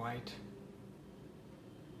yellow and white.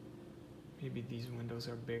 Maybe these windows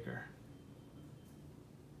are bigger.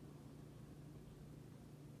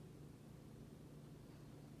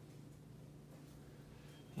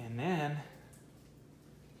 And then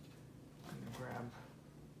I'm going to grab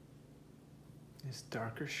this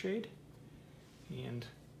darker shade and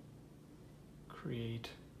create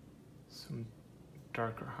some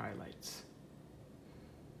darker highlights.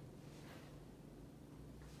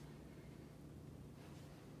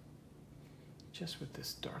 Just with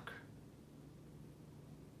this dark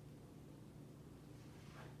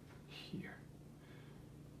here.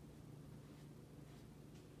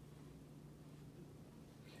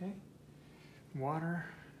 Okay, water.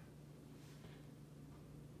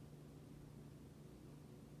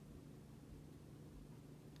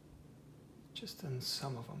 Just in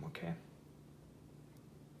some of them, okay?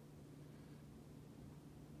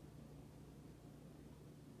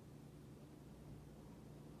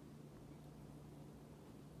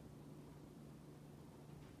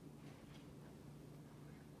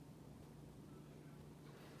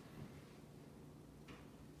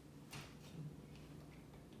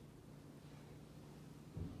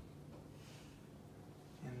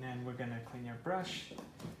 And then we're gonna clean your brush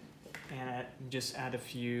and just add a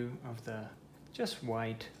few of the just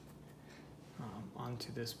white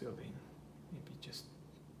onto this building. Maybe just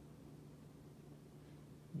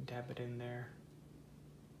dab it in there.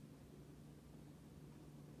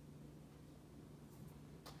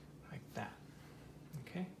 Like that,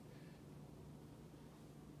 okay?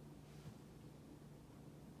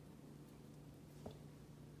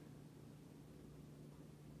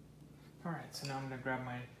 All right, so now I'm gonna grab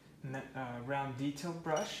my round detail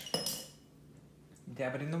brush,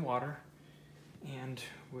 dab it in the water, and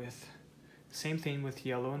with same thing with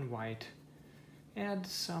yellow and white, add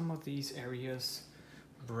some of these areas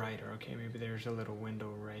brighter. Okay, maybe there's a little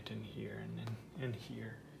window right in here and in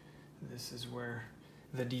here. This is where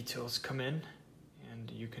the details come in,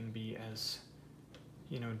 and you can be as,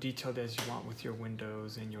 you know, detailed as you want with your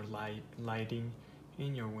windows and your lighting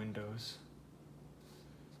in your windows.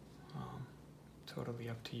 Totally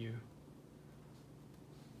up to you.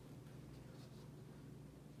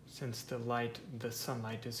 Since the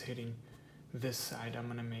sunlight is hitting this side, I'm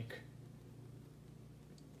gonna make,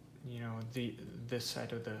 you know, this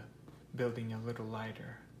side of the building a little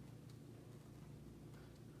lighter.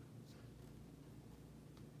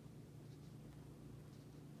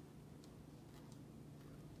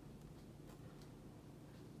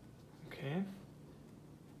 Okay.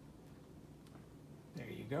 There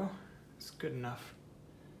you go. It's good enough.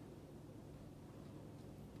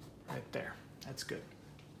 Right there. That's good.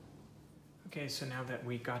 Okay, so now that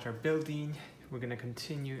we got our building, we're gonna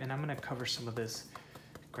continue, and I'm gonna cover some of this.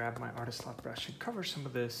 Grab my artist lock brush and cover some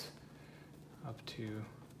of this up to, you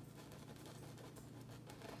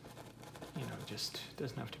know, just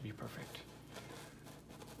doesn't have to be perfect.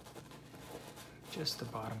 Just the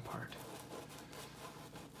bottom part.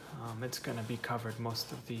 It's gonna be covered.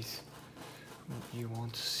 Most of these you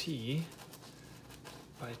won't see,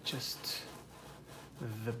 but just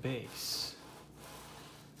the base.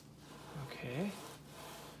 Okay,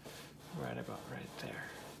 right about right there.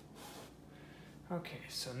 Okay,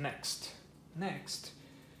 so next,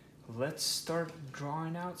 let's start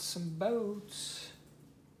drawing out some boats.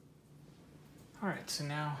 All right, so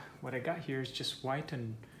now what I got here is just white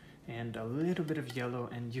and a little bit of yellow,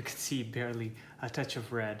 and you can see barely a touch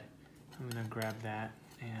of red. I'm gonna grab that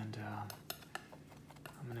and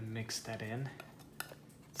I'm gonna mix that in.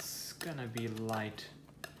 It's gonna be light,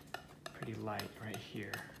 pretty light right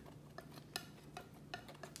here.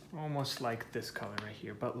 Almost like this color right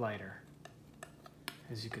here, but lighter,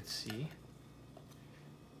 as you could see.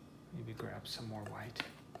 Maybe grab some more white.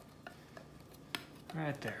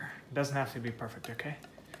 Right there. Doesn't have to be perfect, okay?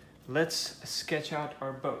 Let's sketch out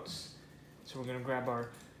our boats. So we're gonna grab our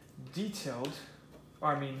detailed, or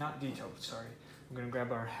I mean not detailed, sorry. We're gonna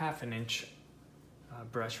grab our 1/2 inch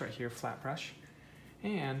brush right here, flat brush.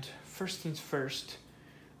 And first things first,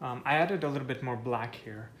 I added a little bit more black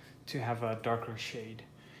here to have a darker shade.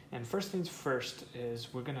 And first things first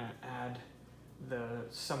is we're gonna add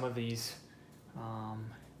some of these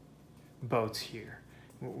boats here.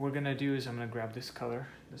 What we're gonna do is I'm gonna grab this color,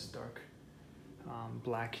 this dark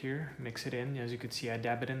black here, mix it in. As you can see, I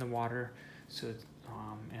dab it in the water, so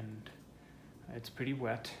and it's pretty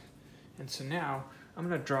wet. And so now I'm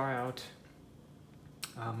gonna draw out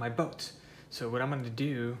my boats. So what I'm gonna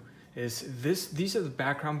do is these are the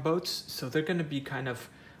background boats, so they're gonna be kind of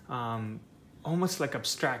almost like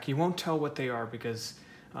abstract. You won't tell what they are because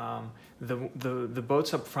the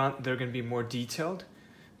boats up front, they're gonna be more detailed,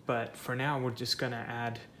 but for now we're just gonna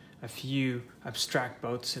add a few abstract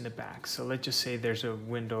boats in the back. So let's just say there's a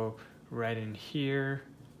window right in here,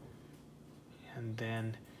 and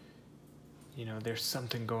then there's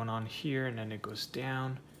something going on here, and then it goes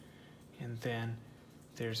down, and then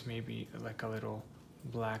there's maybe like a little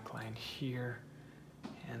black line here,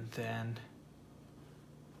 and then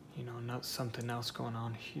not something else going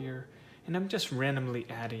on here. And I'm just randomly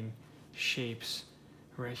adding shapes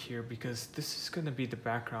right here because this is going to be the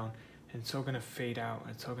background, and it's all going to fade out.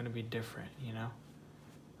 It's all going to be different,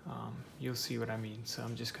 you'll see what I mean. So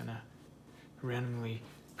I'm just going to randomly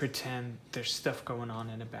pretend there's stuff going on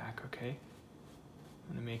in the back, okay?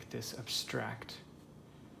 I'm going to make this abstract.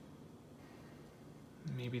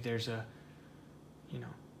 Maybe there's a,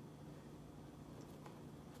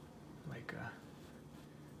 like a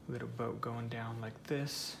little boat going down like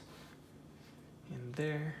this. In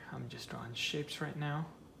there, I'm just drawing shapes right now.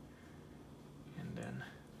 And then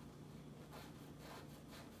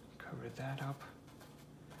cover that up.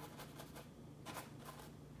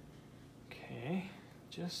 Okay,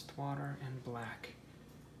 just water and black.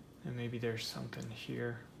 And maybe there's something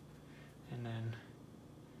here. And then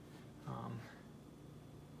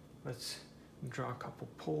let's draw a couple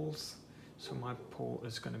poles. So my pole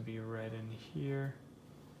is going to be right in here.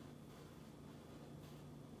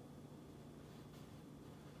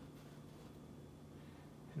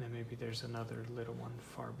 And then maybe there's another little one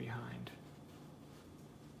far behind.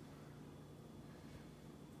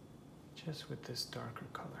 Just with this darker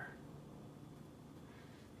color.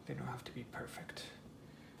 They don't have to be perfect.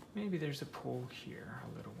 Maybe there's a pole here,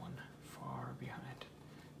 a little one far behind.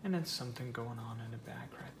 And then something going on in the back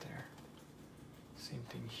right there. Same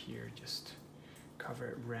thing here, just cover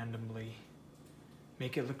it randomly.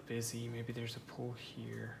 Make it look busy. Maybe there's a pole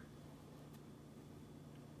here.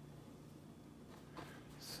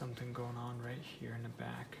 Something going on right here in the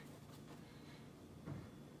back.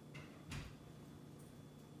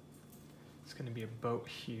 It's going to be a boat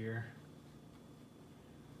here.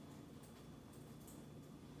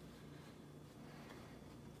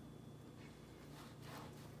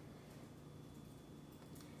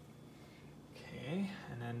 Okay,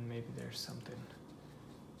 and then maybe there's something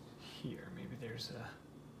here. Maybe there's a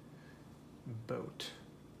boat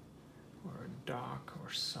or a dock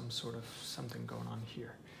or some sort of something going on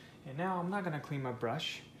here. And now I'm not going to clean my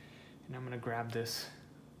brush, and I'm going to grab this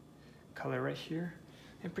color right here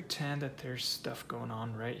and pretend that there's stuff going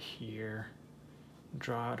on right here.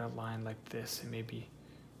 Draw out a line like this and maybe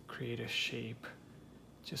create a shape.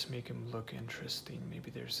 Just make them look interesting.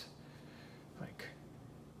 Maybe there's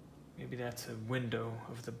maybe that's a window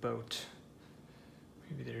of the boat.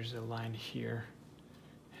 Maybe there's a line here,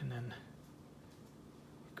 and then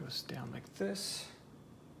it goes down like this.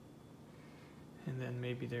 And then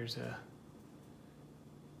maybe there's a,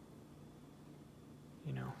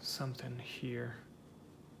 something here.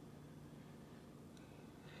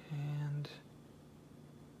 And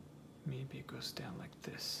maybe it goes down like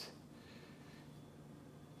this.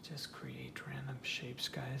 Just create random shapes,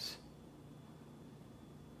 guys.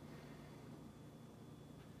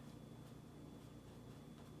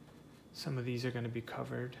 Some of these are going to be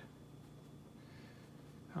covered.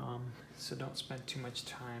 So don't spend too much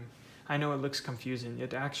time. I know it looks confusing.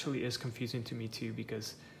 It actually is confusing to me too,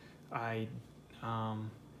 because I'm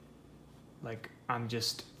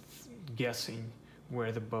just guessing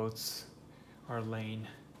where the boats are laying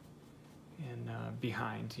and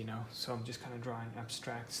behind, So I'm just kind of drawing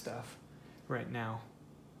abstract stuff right now.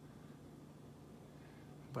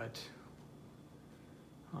 But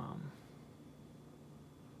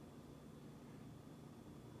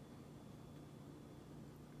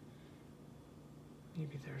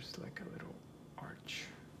maybe there's like a little arch.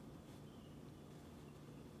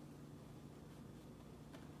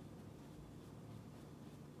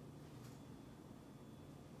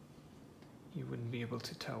 You wouldn't be able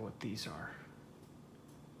to tell what these are.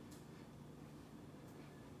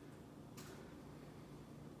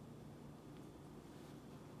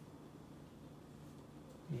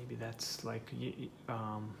 Maybe that's like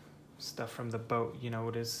stuff from the boat. You know,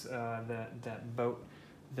 it is that boat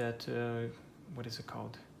that what is it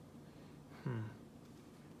called?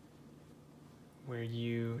 Where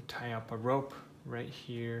you tie up a rope right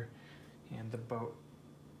here, and the boat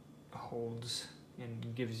holds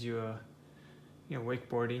and gives you a, you know,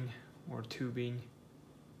 wakeboarding or tubing.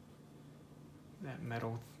 That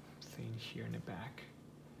metal thing here in the back.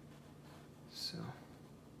 So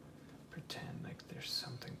pretend like there's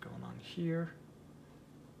something going on here,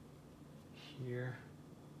 here.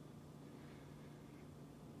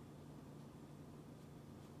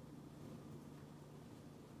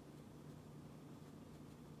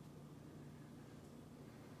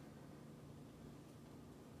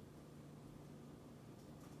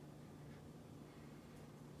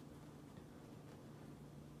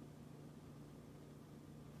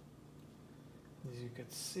 As you can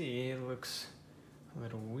see, it looks a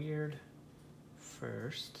little weird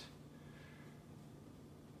first,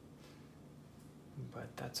 but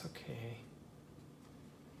that's okay.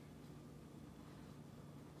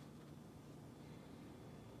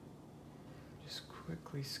 Just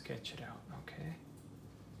quickly sketch it out, okay?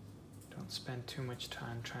 Don't spend too much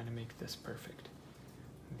time trying to make this perfect.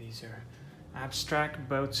 These are abstract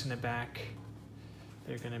boats in the back.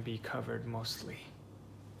 They're gonna be covered mostly.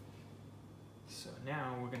 So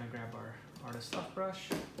now we're gonna grab our artist soft brush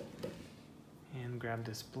and grab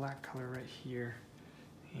this black color right here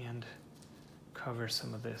and cover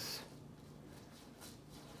some of this.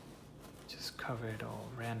 Just cover it all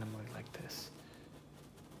randomly like this.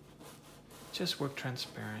 Just work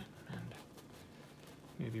transparent and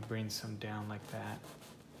maybe bring some down like that.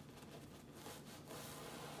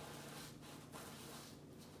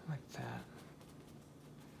 Like that.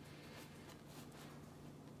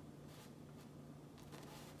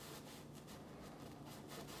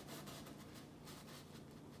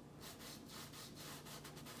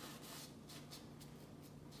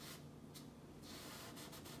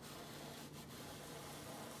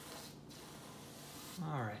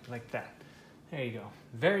 All right, like that. There you go.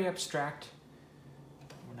 Very abstract.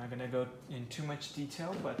 We're not gonna go in too much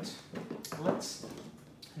detail, but let's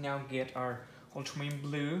now get our ultramarine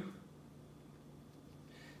blue.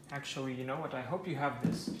 Actually, you know what? I hope you have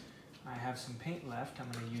this. I have some paint left. I'm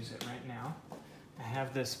gonna use it right now. I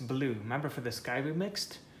have this blue. Remember for the sky we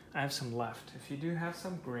mixed? I have some left. If you do have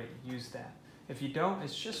some, great, use that. If you don't,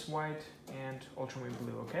 it's just white and ultramarine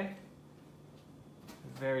blue, okay?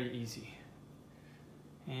 Very easy.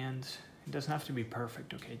 And it doesn't have to be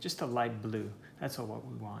perfect, okay? Just a light blue, that's all what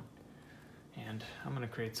we want. And I'm gonna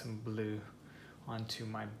create some blue onto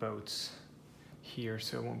my boats here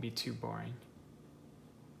so it won't be too boring.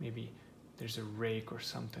 Maybe there's a rake or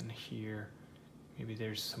something here. Maybe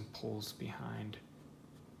there's some poles behind.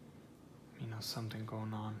 You know, something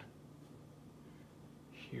going on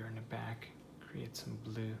here in the back. Create some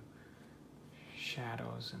blue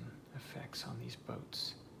shadows and effects on these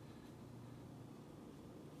boats.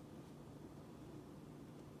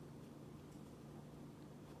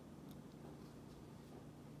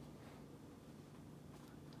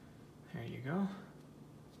 There you go.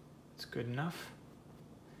 It's good enough.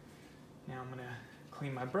 Now I'm gonna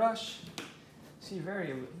clean my brush. See,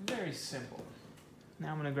 very simple.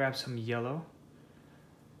 Now I'm gonna grab some yellow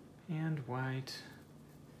and white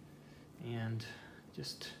and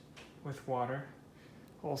just with water.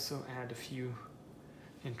 Also add a few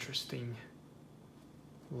interesting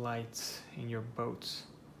lights in your boats.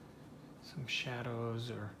 Some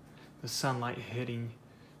shadows or the sunlight hitting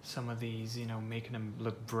some of these, you know, making them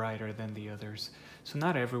look brighter than the others. So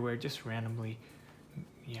not everywhere, just randomly,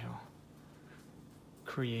 you know,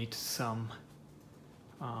 create some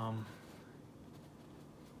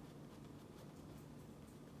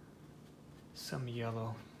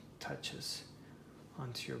yellow touches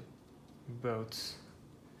onto your boats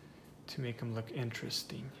to make them look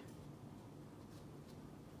interesting.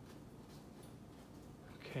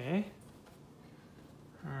 Okay.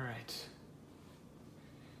 All right.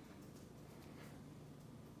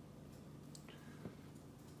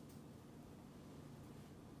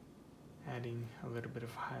 Adding a little bit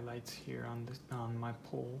of highlights here on my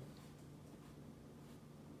pole.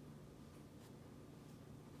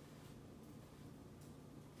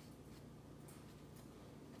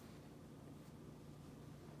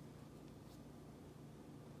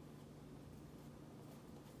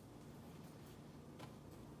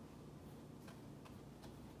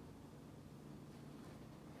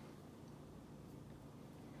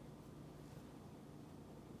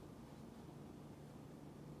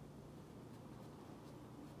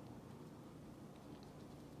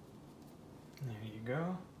 There you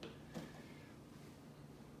go.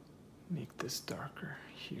 Make this darker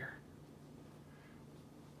here.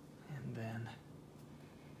 and then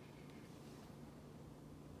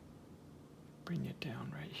bring it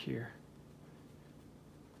down right here.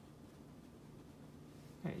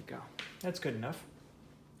 There you go. That's good enough.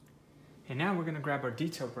 And now we're going to grab our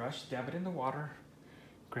detail brush, dab it in the water,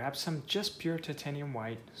 grab some just pure titanium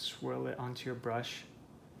white, swirl it onto your brush,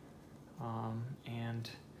 and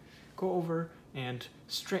go over and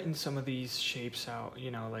straighten some of these shapes out,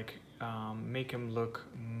 you know, like make them look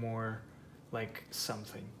more like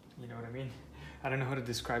something, you know what I mean? I don't know how to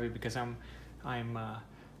describe it because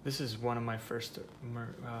this is one of my first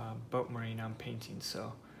boat marina I'm painting,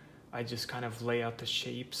 so I just kind of lay out the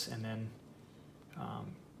shapes and then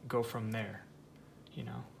go from there, you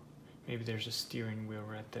know. Maybe there's a steering wheel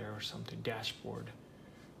right there or something, dashboard,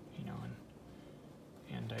 you know,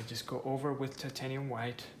 and I just go over with titanium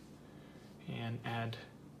white and add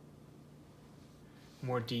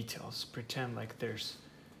more details, pretend like there's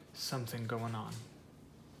something going on.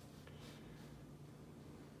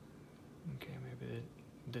 Okay, maybe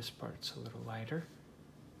this part's a little lighter.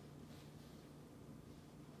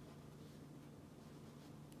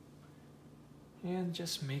 And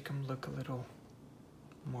just make them look a little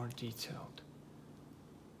more detailed.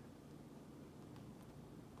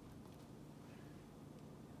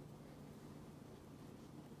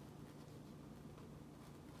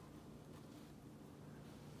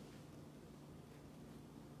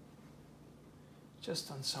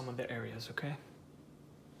 Just on some of the areas, okay?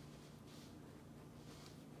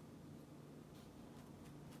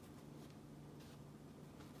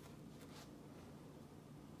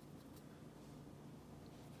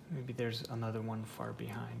 Maybe there's another one far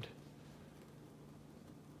behind.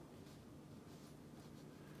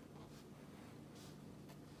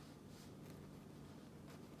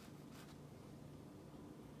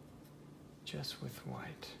 Just with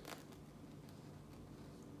white.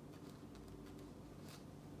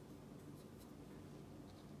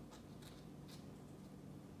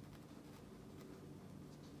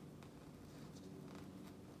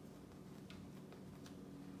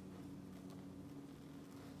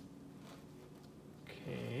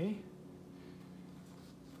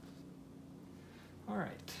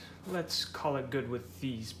 Alright, let's call it good with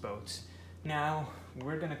these boats. Now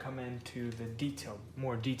we're gonna come into the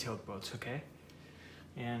more detailed boats, okay?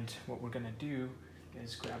 And what we're gonna do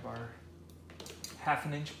is grab our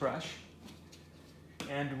 1/2 inch brush,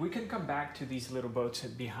 and we can come back to these little boats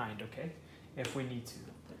behind, okay? If we need to.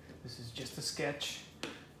 This is just a sketch.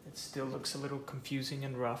 It still looks a little confusing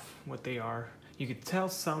and rough what they are. You could tell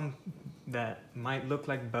some that might look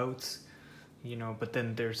like boats, you know, but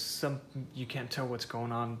then there's some you can't tell what's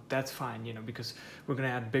going on. That's fine, you know, because we're gonna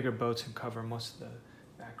add bigger boats and cover most of the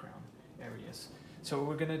background areas. So what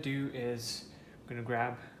we're gonna do is we're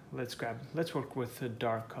gonna let's work with the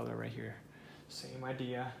dark color right here. Same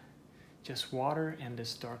idea, just water and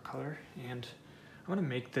this dark color, and I'm gonna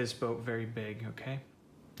make this boat very big, okay?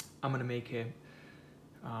 I'm gonna make it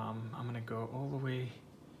I'm gonna go all the way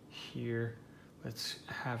here. Let's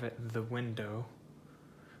have it the window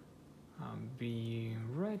be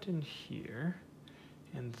right in here,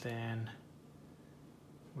 and then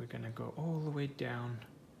we're gonna go all the way down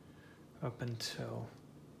up until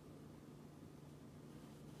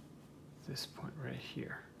this point right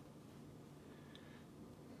here.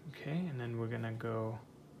 Okay, and then we're gonna go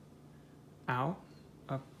out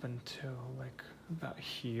up until like about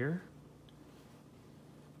here.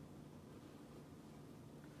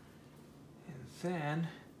 And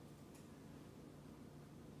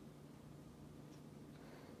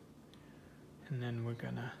then we're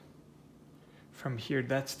gonna, from here,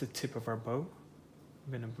 that's the tip of our boat.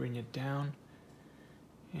 We're gonna bring it down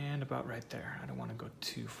and about right there. I don't wanna go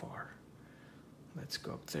too far. Let's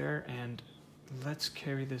go up there and let's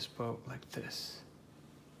carry this boat like this.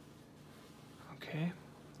 Okay,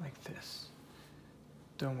 like this.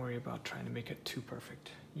 Don't worry about trying to make it too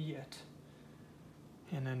perfect yet.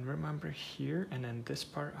 And then remember here, and then this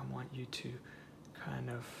part, I want you to kind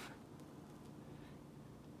of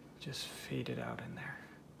just fade it out in there.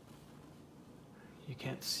 You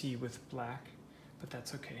can't see with black, but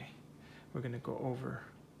that's okay. We're gonna go over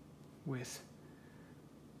with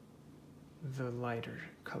the lighter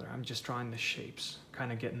color. I'm just drawing the shapes,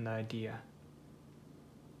 kind of getting the idea.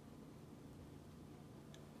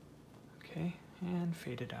 Okay, and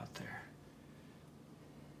fade it out there.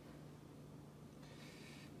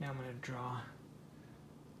 Now I'm gonna draw,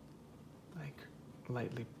 like,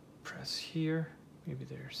 lightly press here. Maybe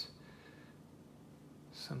there's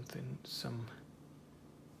something,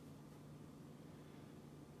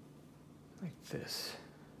 like this.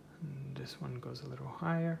 And this one goes a little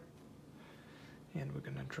higher. And we're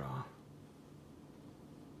gonna draw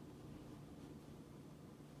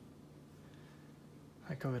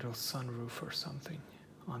like a little sunroof or something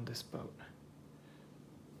on this boat.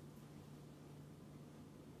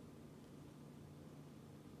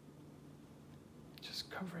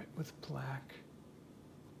 Just cover it with black.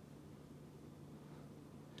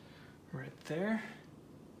 Right there.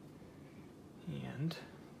 And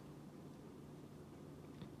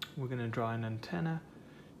we're gonna draw an antenna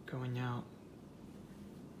going out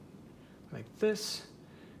like this.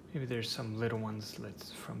 Maybe there's some little ones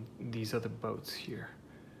from these other boats here.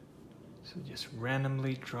 So just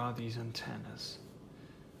randomly draw these antennas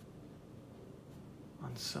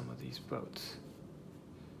on some of these boats.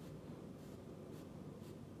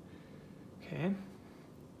 Okay.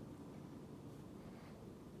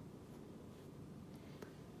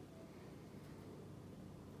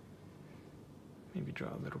 Maybe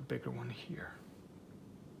draw a little bigger one here.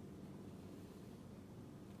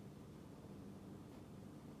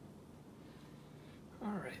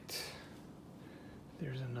 All right.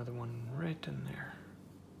 There's another one right in there.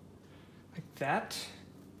 Like that.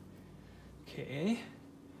 Okay.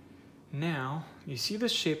 Now, you see the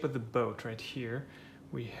shape of the boat right here.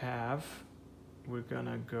 We're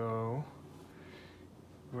gonna go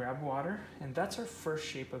grab water, and that's our first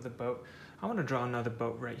shape of the boat. I wanna draw another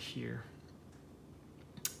boat right here.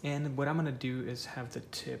 And what I'm gonna do is have the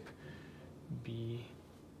tip be,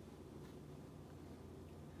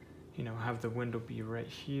 you know, have the window be right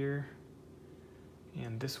here.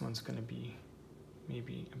 And this one's gonna be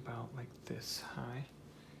maybe about like this high.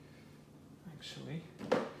 Actually,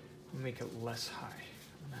 I'll make it less high.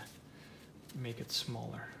 I'm gonna make it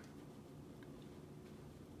smaller.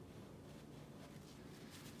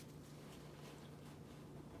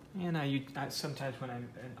 And I sometimes when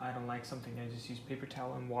I don't like something, I just use paper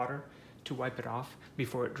towel and water to wipe it off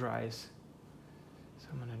before it dries. So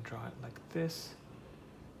I'm gonna draw it like this,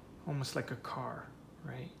 almost like a car,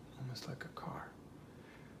 right? Almost like a car.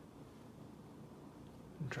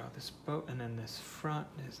 Draw this boat, and then this front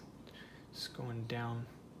is just going down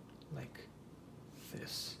like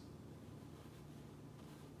this.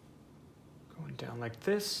 Going down like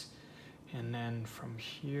this. And then from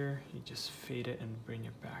here, you just fade it and bring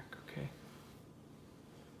it back, okay?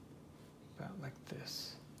 About like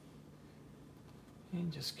this. And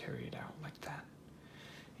just carry it out like that.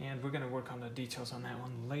 And we're gonna work on the details on that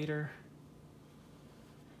one later.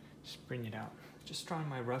 Just bring it out. Just drawing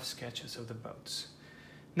my rough sketches of the boats.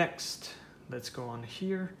 Next, let's go on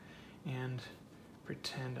here and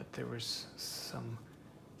pretend that there was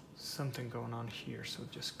something going on here. So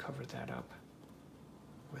just cover that up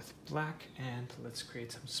with black, and let's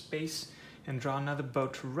create some space and draw another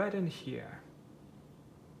boat right in here.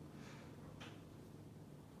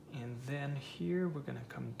 And then here we're gonna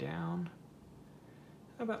come down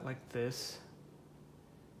about like this,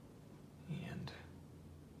 and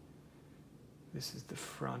this is the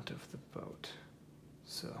front of the boat.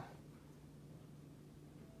 So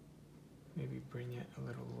maybe bring it a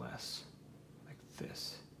little less like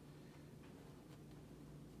this.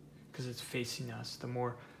 Because it's facing us. The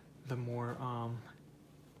more you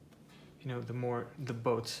know, the more the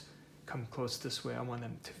boats come close this way, I want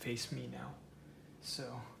them to face me now.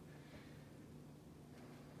 So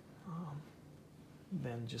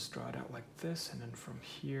then just draw it out like this, and then from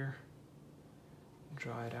here,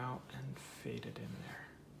 draw it out and fade it in there.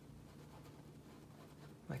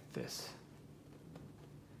 Like this.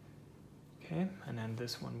 Okay, and then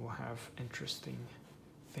this one will have interesting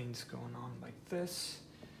things going on like this.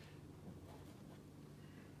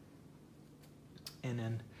 And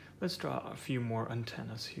then let's draw a few more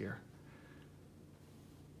antennas here.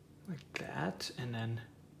 Like that, and then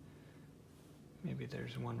maybe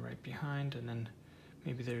there's one right behind, and then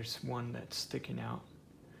maybe there's one that's sticking out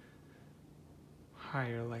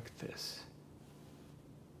higher like this.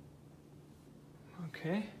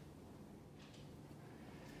 Okay.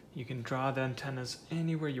 You can draw the antennas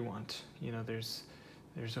anywhere you want. You know, there's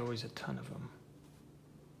always a ton of them.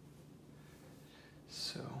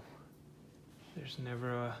 So there's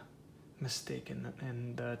never a mistake in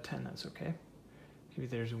the antennas, okay? Maybe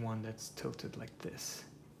there's one that's tilted like this.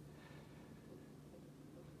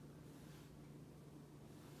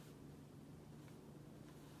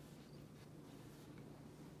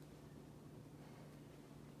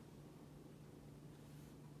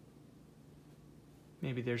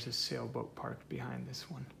 Maybe there's a sailboat parked behind this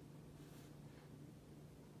one.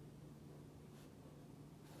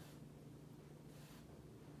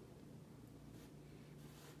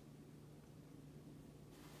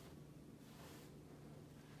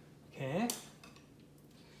 Okay.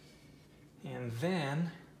 And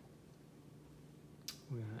then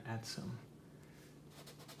we're going to add some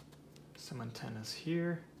antennas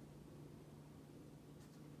here.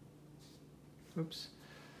 Oops,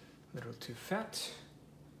 a little too fat.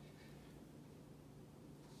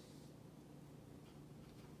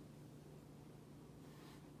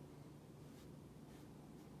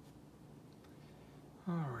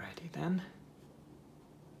 Alrighty then.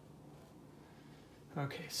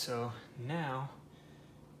 Okay, so now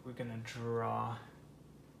we're gonna draw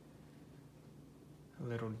a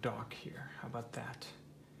little dock here. How about that?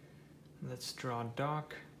 Let's draw a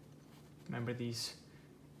dock. Remember these?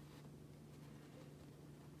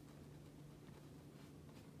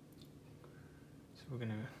 So we're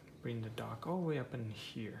gonna bring the dock all the way up in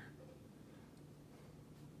here.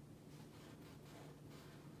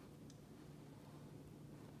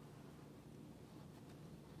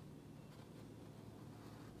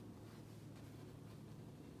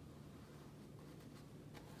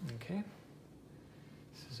 Okay,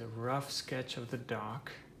 this is a rough sketch of the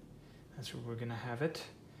dock. That's where we're gonna have it.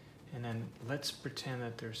 And then let's pretend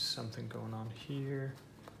that there's something going on here.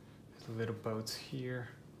 There's little boats here.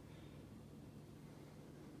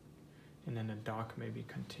 And then the dock maybe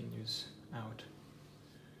continues out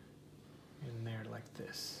in there like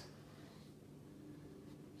this.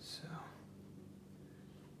 So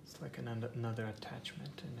it's like another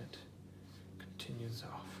attachment, and it continues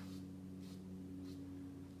off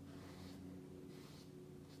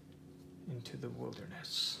into the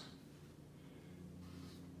wilderness.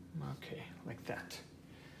 Okay, like that.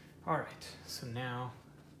 All right, so now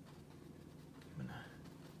I'm gonna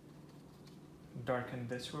darken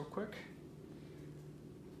this real quick,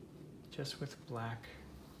 just with black.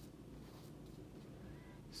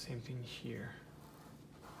 Same thing here.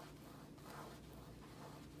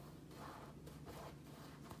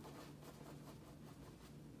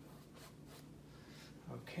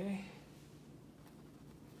 Okay.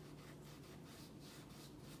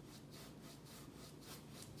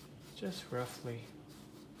 Just roughly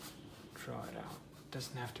draw it out.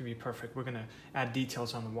 Doesn't have to be perfect. We're gonna add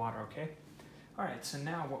details on the water, okay? All right, so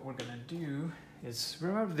now what we're gonna do is,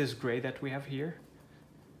 remember this gray that we have here?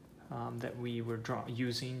 That we were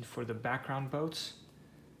using for the background boats?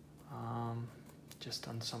 Just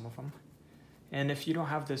on some of them. And if you don't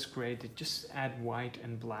have this gray, just add white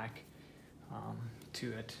and black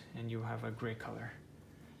to it, and you have a gray color.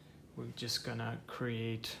 We're just gonna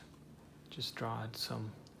create, just draw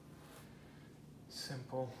some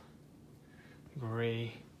simple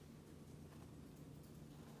gray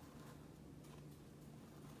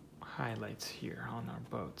highlights here on our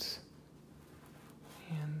boats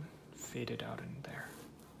and fade it out in there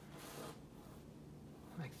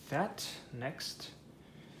like that. Next,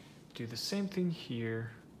 do the same thing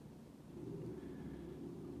here.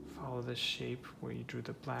 Follow the shape where you drew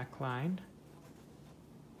the black line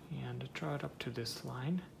and draw it up to this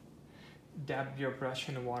line. Dab your brush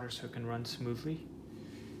in the water so it can run smoothly.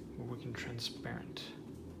 We're working transparent.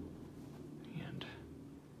 And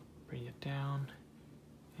bring it down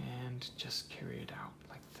and just carry it out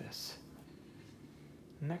like this.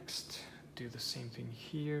 Next, do the same thing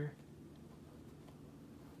here.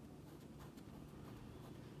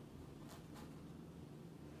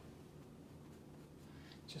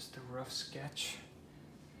 Just a rough sketch.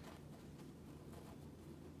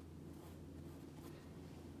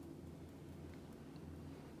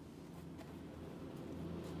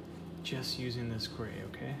 Just using this gray,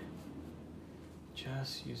 okay?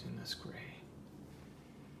 Just using this gray.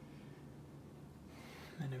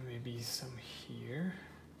 And there may be some here.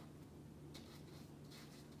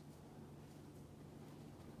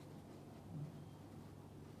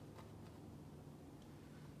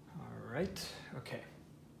 All right, okay.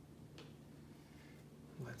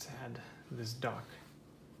 Let's add this dock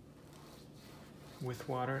with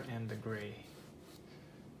water and the gray.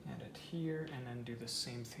 Add it here and then do the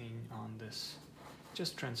same thing on this.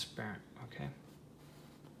 Just transparent, okay?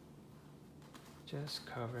 Just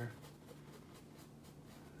cover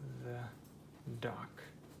the dock.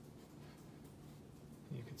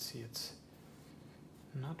 You can see it's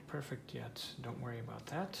not perfect yet. Don't worry about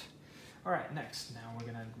that. All right, next, now we're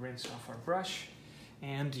gonna rinse off our brush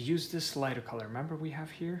and use this lighter color. Remember we have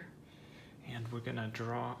here? And we're gonna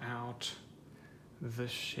draw out the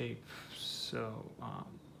shape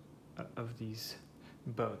of these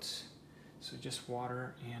boats. So just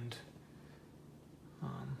water and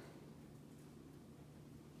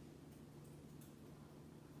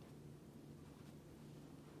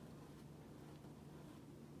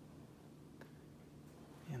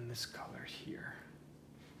in this color here.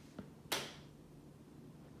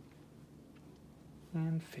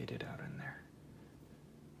 And fade it out in there.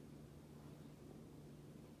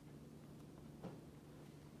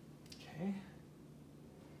 Okay.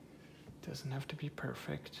 Doesn't have to be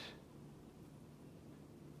perfect.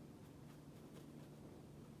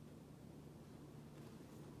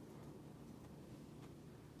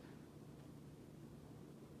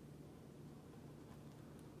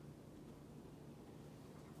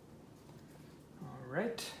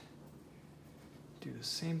 right. Do the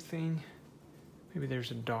same thing. Maybe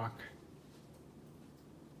there's a dock.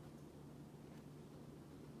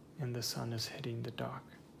 And the sun is hitting the dock.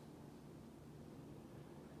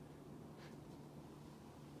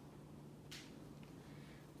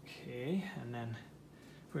 Okay, and then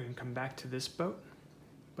we're gonna come back to this boat,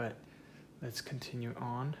 but let's continue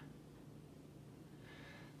on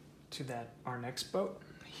to our next boat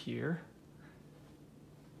here.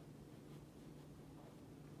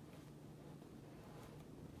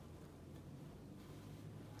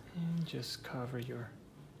 And just cover your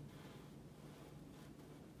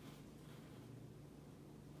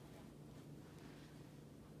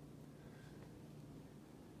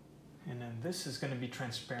and then this is going to be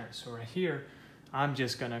transparent. So right here, I'm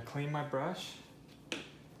just going to clean my brush,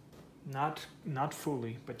 not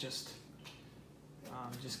fully, but just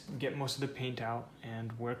get most of the paint out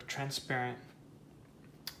and work transparent,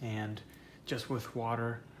 and just with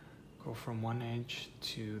water go from one edge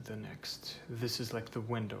to the next. This is like the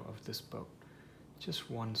window of this boat. Just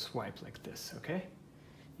one swipe like this, okay?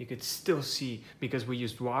 You could still see, because we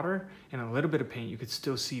used water and a little bit of paint, you could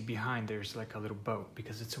still see behind there's like a little boat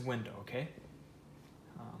because it's a window, okay?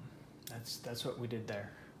 That's what we did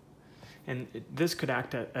there. And this could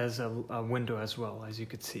act as a window as well, as you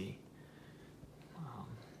could see.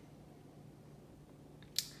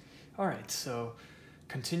 All right, so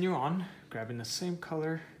continue on, grabbing the same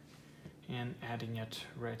color and adding it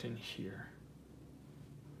right in here.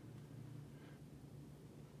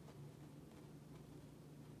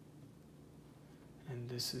 And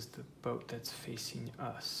this is the boat that's facing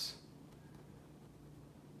us.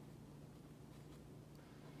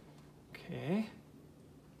 Okay.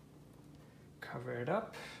 Cover it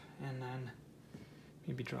up and then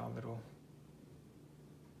maybe draw a little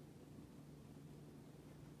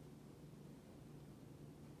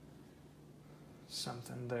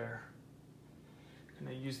something there. I'm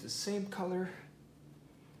gonna use the same color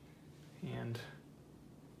and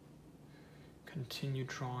continue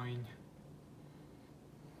drawing.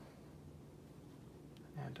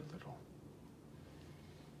 Add a little.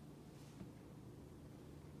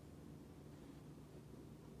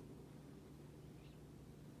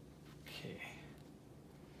 Okay.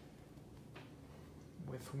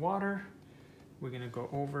 With water, we're gonna go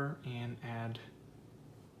over and add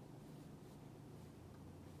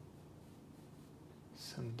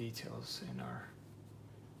some details in our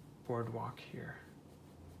boardwalk here.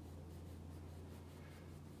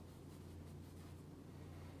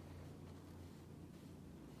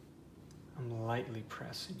 I'm lightly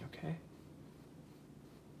pressing, okay?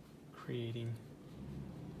 Creating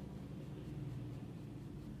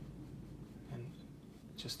and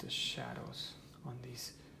just the shadows on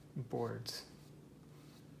these boards.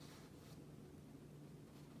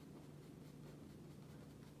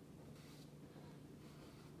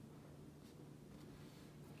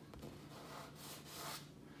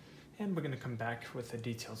 And we're going to come back with the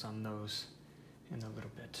details on those in a little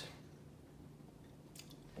bit.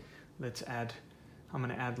 Let's add, I'm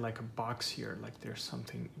going to add like a box here, like there's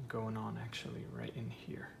something going on actually right in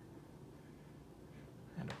here.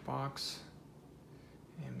 Add a box,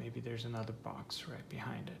 and maybe there's another box right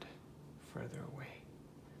behind it, further away,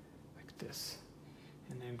 like this.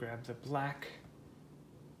 And then grab the black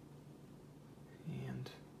and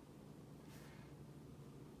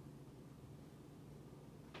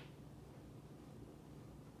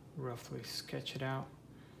roughly sketch it out.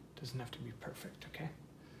 Doesn't have to be perfect, okay?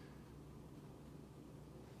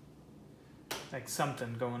 Like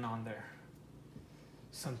something going on there.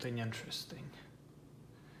 Something interesting.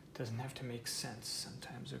 Doesn't have to make sense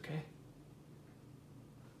sometimes, okay?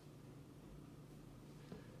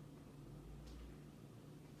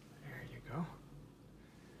 There you go.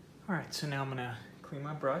 All right, so now I'm gonna clean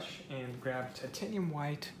my brush and grab titanium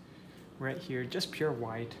white right here, just pure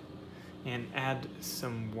white, and add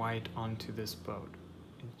some white onto this boat.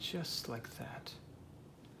 And just like that.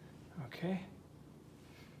 Okay?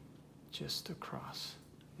 Just across.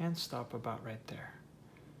 And stop about right there.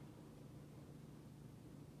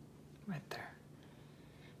 Right there.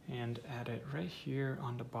 And add it right here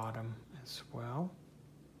on the bottom as well.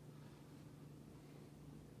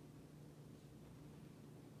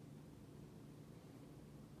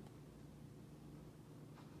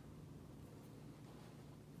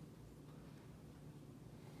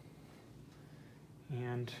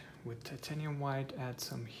 And with titanium white, add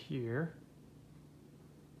some here.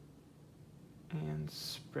 And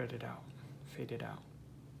spread it out, fade it out.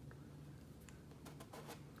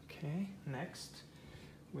 Okay, next,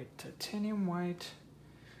 with titanium white,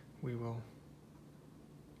 we will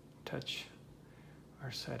touch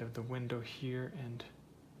our side of the window here, and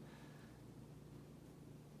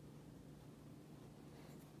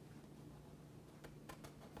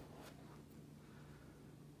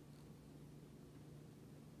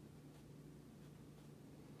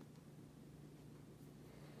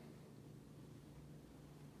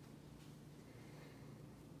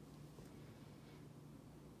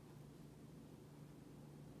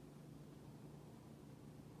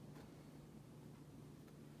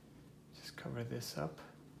just cover this up.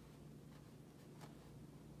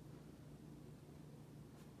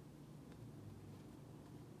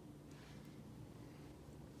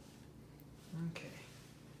 Okay.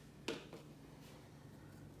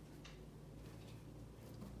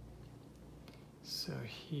 So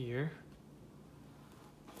here,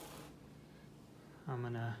 I'm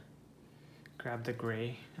gonna grab the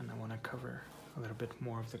gray, and I want to cover a little bit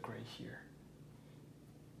more of the gray here.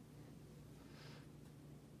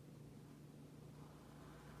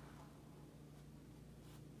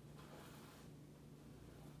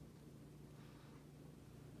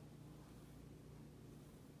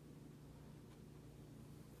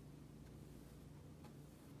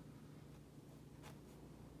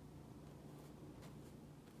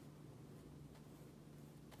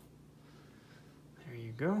 There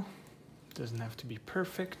you go. Doesn't have to be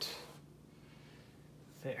perfect.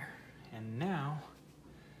 There. And now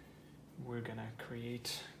we're gonna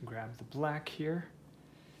grab the black here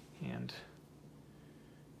and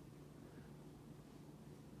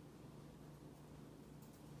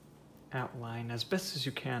outline as best as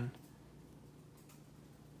you can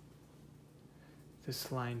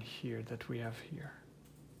this line here that we have here.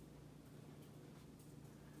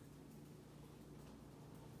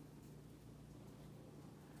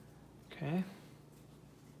 Okay.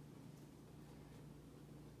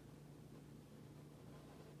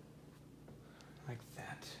 Like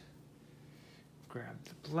that. Grab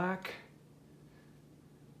the black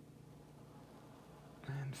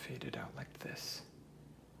and fade it out like this.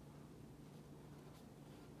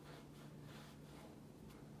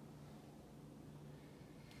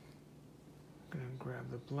 I'm gonna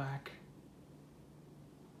grab the black,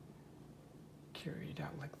 carry it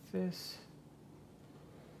out like this.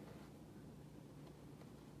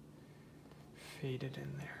 Fade it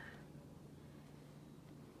in there.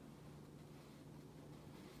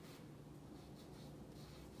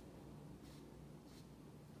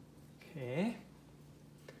 Okay.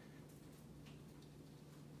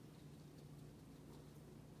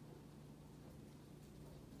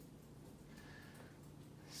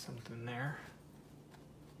 Something there.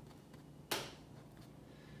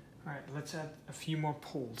 All right, let's add a few more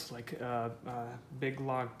poles, like big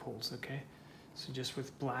log poles, okay? So just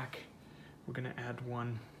with black, we're gonna add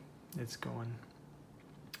one that's going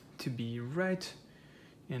to be right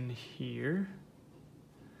in here,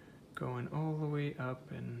 going all the way up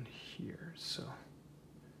in here, so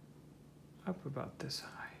up about this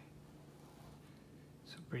high.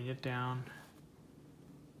 So bring it down.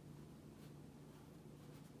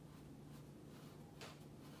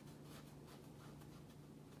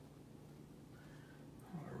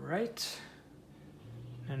 All right,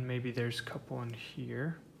 and maybe there's a couple in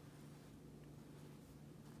here.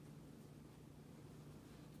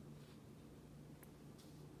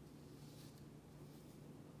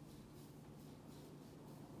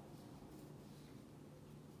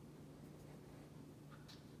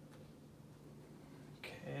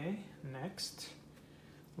 Okay, next,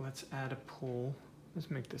 let's add a pole. Let's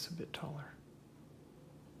make this a bit taller.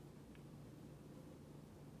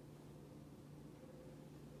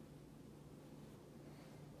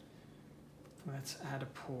 Let's add a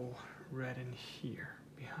pole right in here,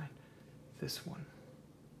 behind this one.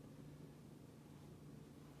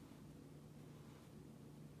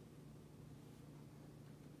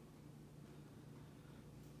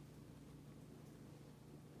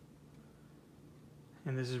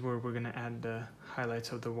 And this is where we're gonna add the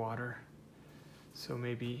highlights of the water. So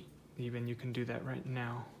maybe even you can do that right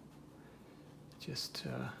now. Just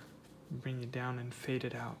bring it down and fade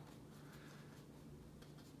it out.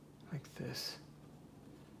 Like this.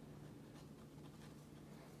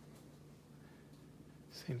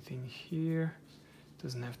 Same thing here.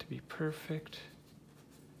 Doesn't have to be perfect.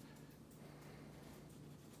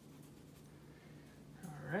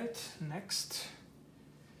 All right, next,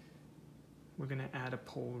 we're gonna add a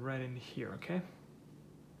pole right in here, okay?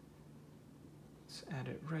 Let's add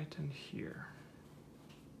it right in here.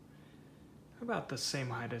 About the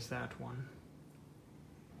same height as that one.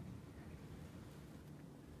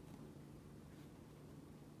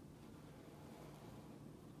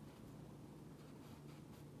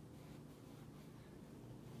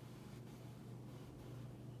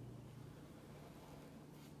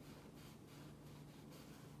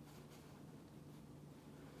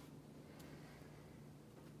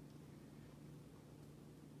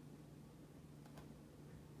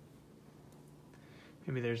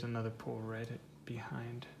 Maybe there's another pool right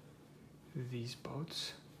behind these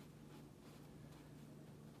boats.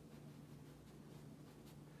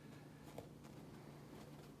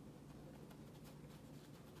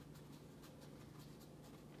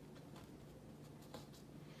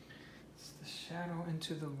 It's the shadow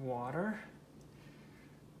into the water.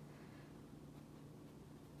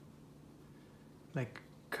 Like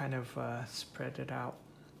kind of spread it out.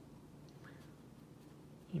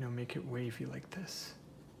 You know, make it wavy like this.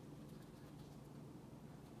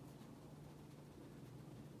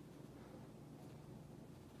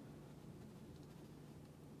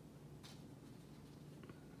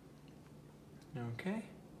 Okay.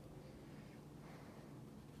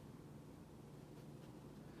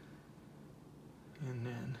 And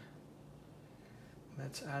then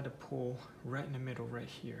let's add a pool right in the middle right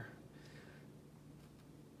here.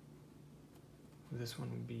 This one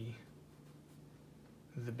would be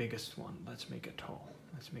the biggest one. Let's make it tall.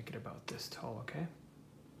 Let's make it about this tall, okay?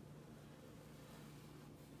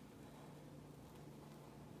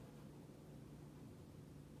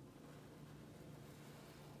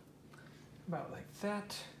 About like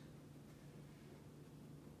that.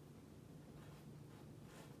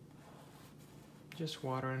 Just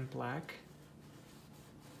water and black.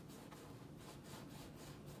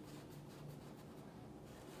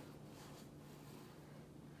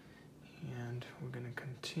 And we're going to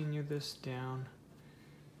continue this down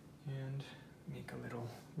and make a little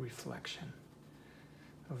reflection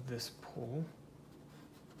of this pool.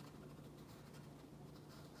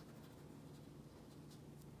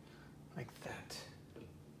 Like that.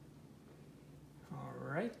 All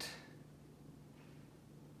right.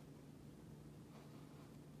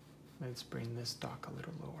 Let's bring this dock a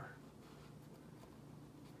little lower.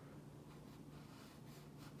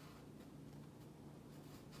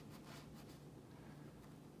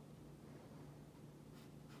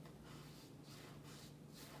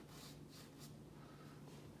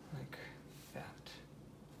 Like that.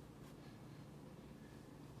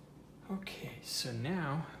 Okay, so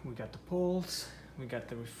now we got the poles, we got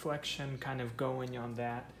the reflection kind of going on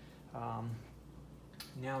that.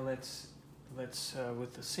 Now let's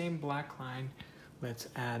with the same black line, let's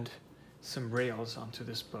add some rails onto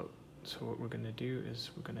this boat. So what we're gonna do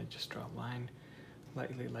is we're gonna just draw a line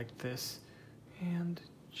lightly like this and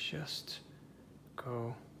just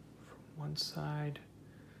go from one side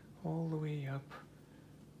all the way up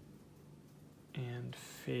and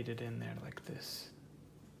fade it in there like this.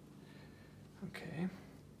 Okay,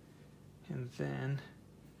 and then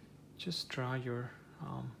just draw your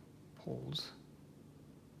poles.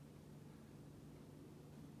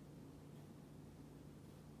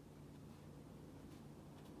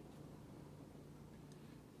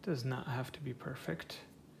 Does not have to be perfect.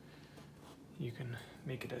 You can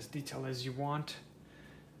make it as detailed as you want.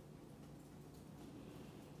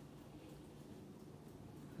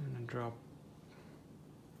 I'm gonna drop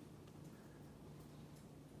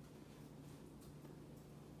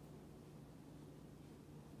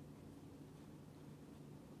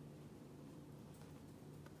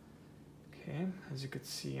okay, as you can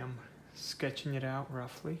see, I'm sketching it out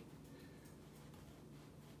roughly.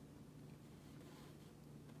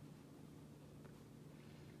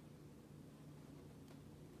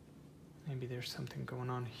 Maybe there's something going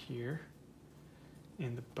on here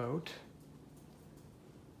in the boat.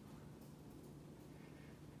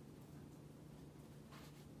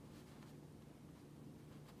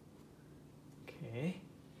 Okay.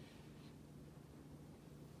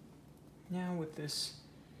 Now with this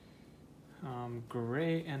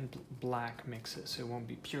gray and black mixes, so it won't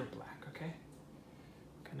be pure black, okay?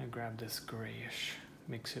 I'm gonna grab this grayish,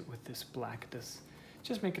 mix it with this black,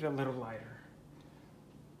 just make it a little lighter.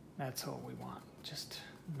 That's all we want, just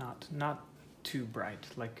not too bright.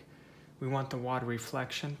 Like, we want the water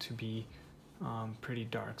reflection to be pretty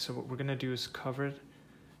dark. So what we're gonna do is cover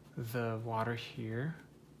the water here,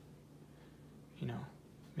 you know,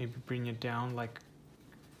 maybe bring it down, like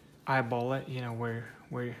eyeball it, you know, where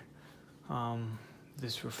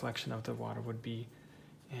this reflection of the water would be,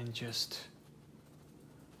 and just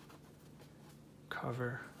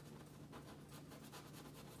cover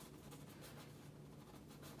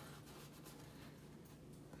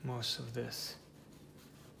most of this.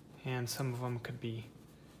 And some of them could be,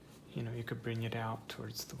 you know, you could bring it out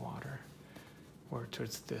towards the water or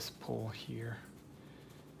towards this pole here.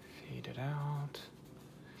 Fade it out.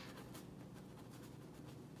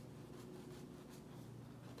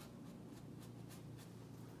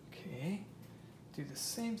 Okay, do the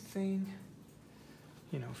same thing,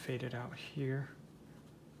 you know, fade it out here.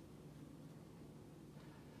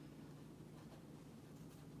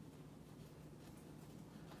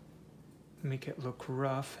 make it look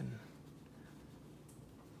rough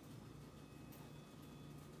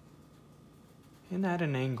and add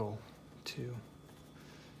an angle too.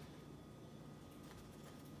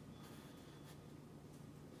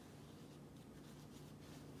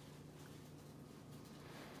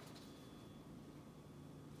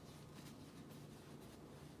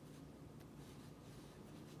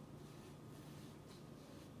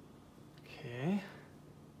 Okay.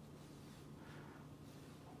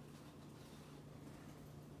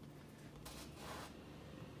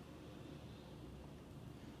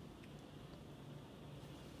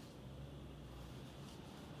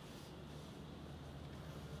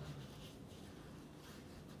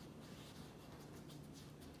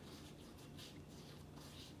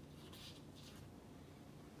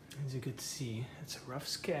 As you can see, it's a rough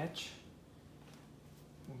sketch.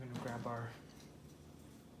 We're going to grab our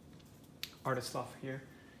artist off here,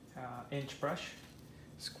 inch brush,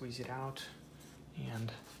 squeeze it out,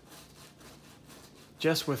 and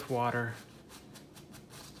just with water,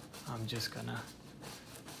 I'm just gonna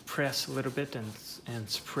press a little bit and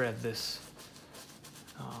spread this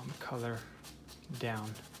color down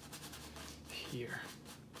here.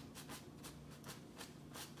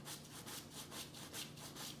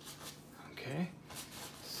 Okay,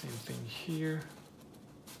 same thing here,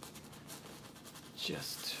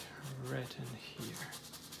 just right in here.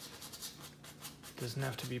 Doesn't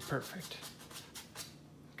have to be perfect.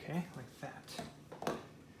 Okay, like that.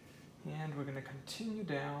 And we're gonna continue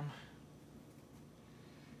down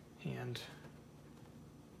and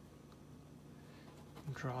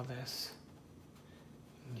draw this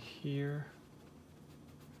in here.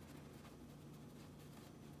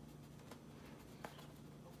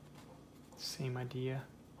 Same idea.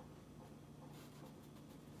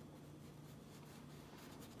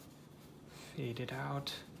 Fade it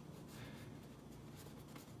out.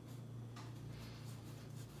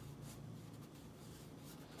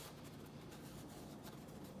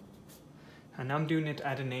 And I'm doing it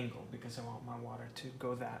at an angle because I want my water to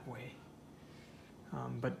go that way.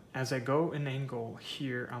 But as I go an angle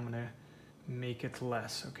here, I'm gonna make it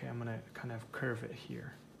less. Okay, I'm gonna kind of curve it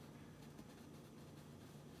here.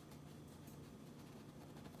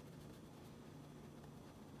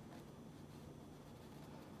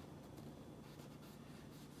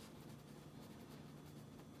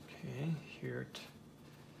 Okay, here it.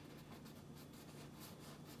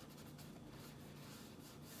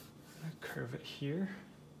 Curve it here,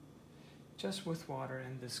 just with water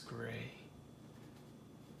and this gray.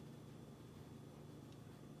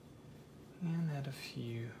 And add a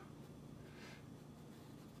few.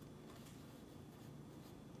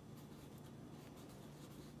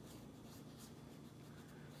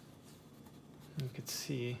 You can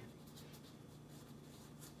see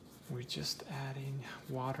we're just adding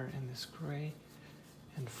water in this gray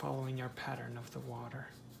and following our pattern of the water.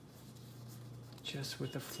 Just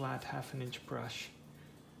with a flat 1/2 inch brush.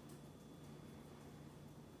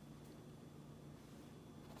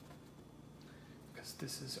 Because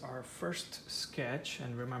this is our first sketch,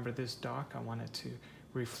 and remember this dock, I want it to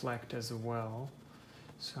reflect as well.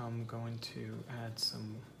 So I'm going to add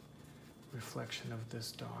some reflection of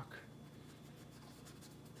this dock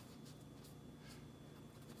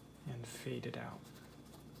and fade it out.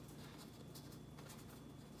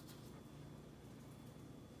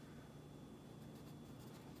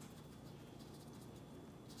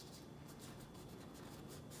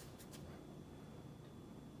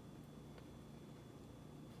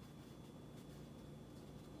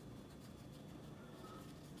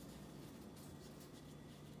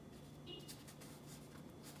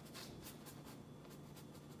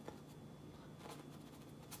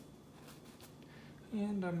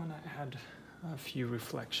 And I'm gonna add a few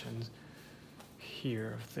reflections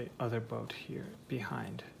here of the other boat here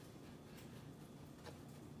behind.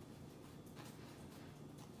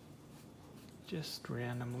 Just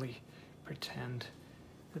randomly pretend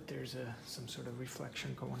that there's some sort of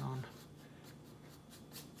reflection going on.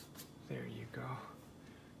 There you go.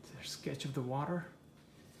 It's a sketch of the water.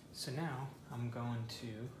 So now I'm going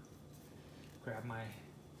to grab my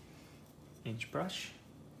inch brush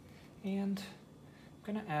and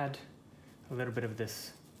I'm gonna add a little bit of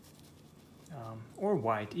this, or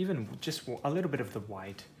white, even just a little bit of the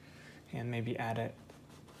white, and maybe add it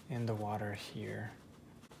in the water here.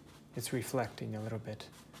 It's reflecting a little bit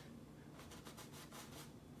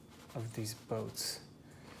of these boats.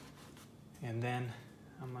 And then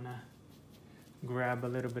I'm gonna grab a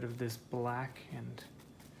little bit of this black and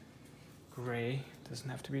gray, doesn't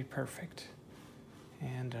have to be perfect,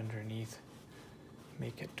 and underneath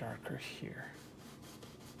make it darker here.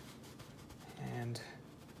 And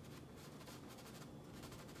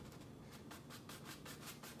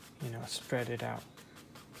you know, spread it out.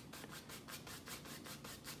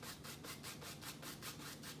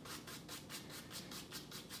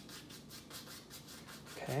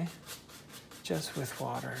 Okay, just with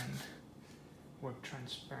water and work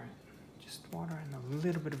transparent. Just water and a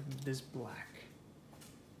little bit of this black.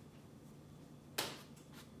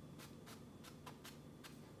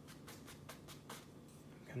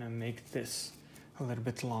 I'm gonna make this a little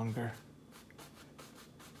bit longer,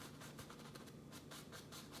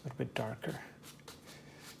 a little bit darker,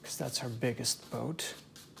 because that's our biggest boat.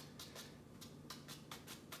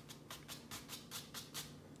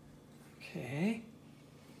 Okay.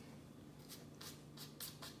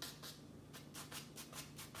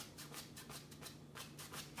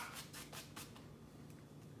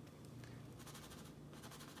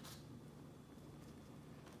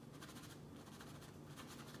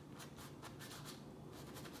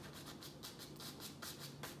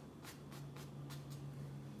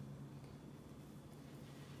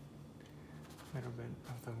 A little bit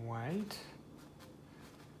of the white.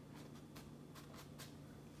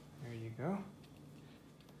 There you go.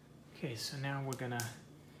 Okay, so now we're gonna,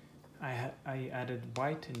 I added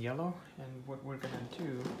white and yellow, and what we're gonna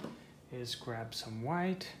do is grab some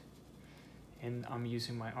white, and I'm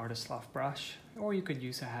using my Artist Loft brush, or you could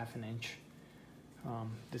use a 1/2 inch.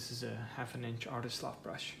 This is a 1/2 inch Artist Loft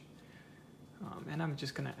brush. And I'm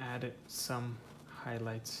just gonna add it some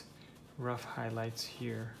highlights, rough highlights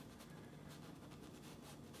here.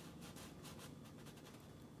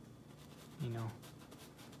 You know,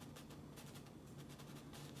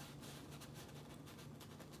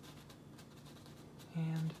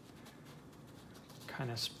 and kind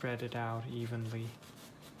of spread it out evenly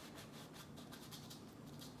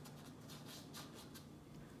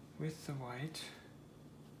with the white,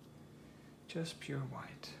 just pure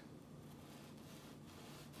white.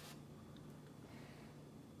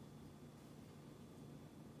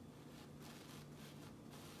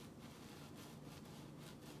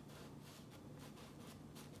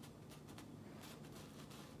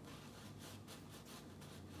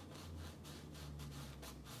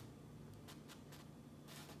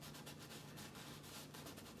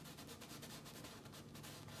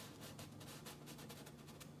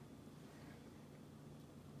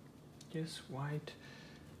 Just white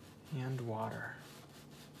and water.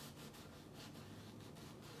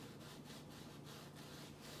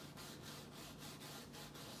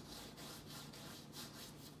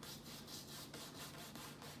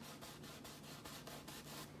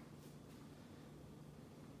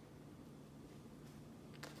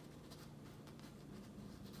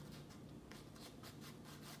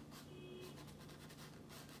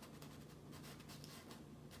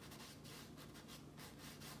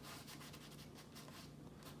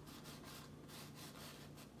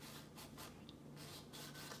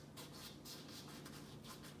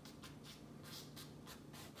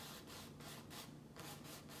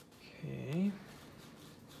 Okay.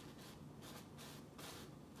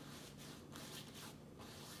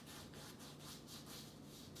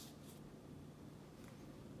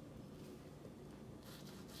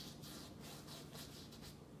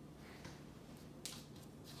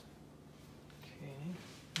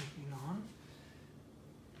 Moving on.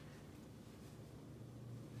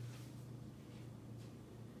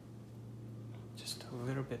 Just a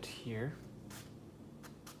little bit here.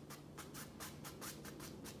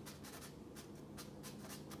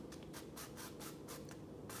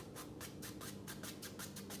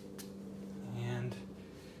 And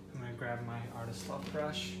I'm going to grab my Artist Loft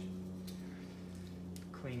brush,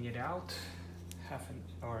 clean it out,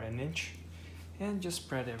 1/2 inch, and just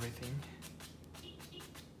spread everything.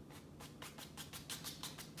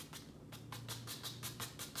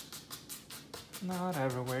 Not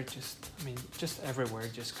everywhere, just everywhere,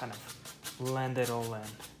 just kind of blend it all in.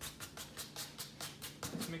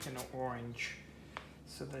 Let's make an orange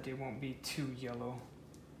so that it won't be too yellow.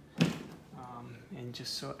 And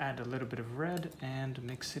just so add a little bit of red and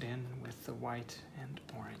mix it in with the white and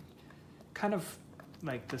orange. Kind of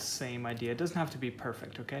like the same idea. It doesn't have to be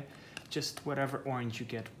perfect, okay? Just whatever orange you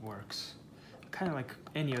get works. Kind of like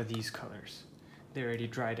any of these colors. They already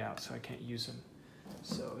dried out, so I can't use them.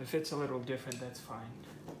 So if it's a little different, that's fine.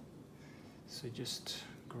 So just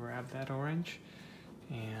grab that orange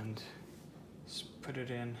and put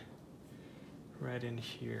it in right in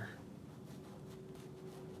here.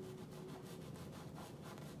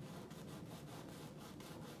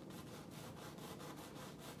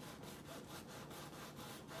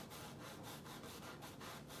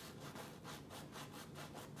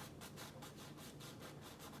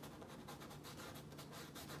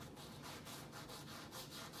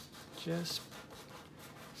 Just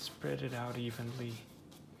spread it out evenly,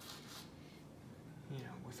 you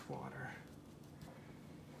know, with water.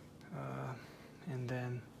 And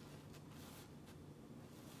then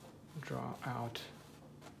draw out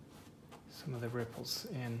some of the ripples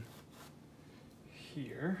in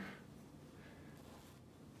here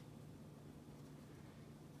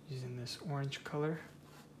using this orange color.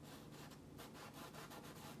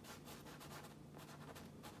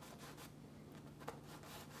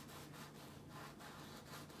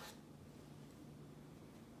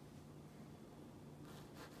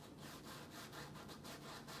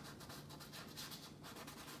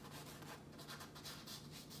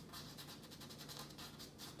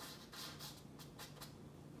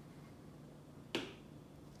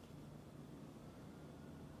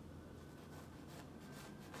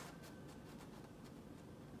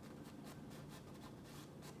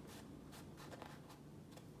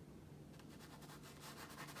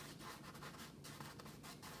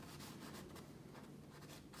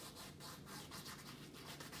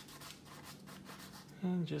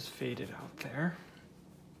 And just fade it out there.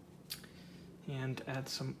 And add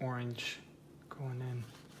some orange going in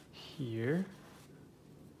here.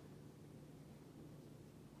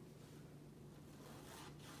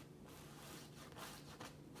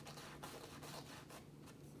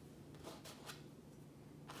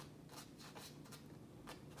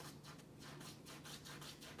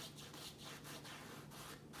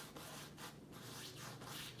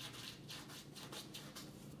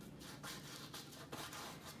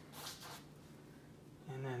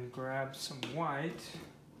 Grab some white,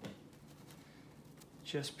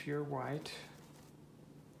 just pure white,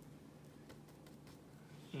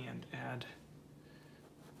 and add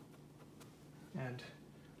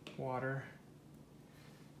water.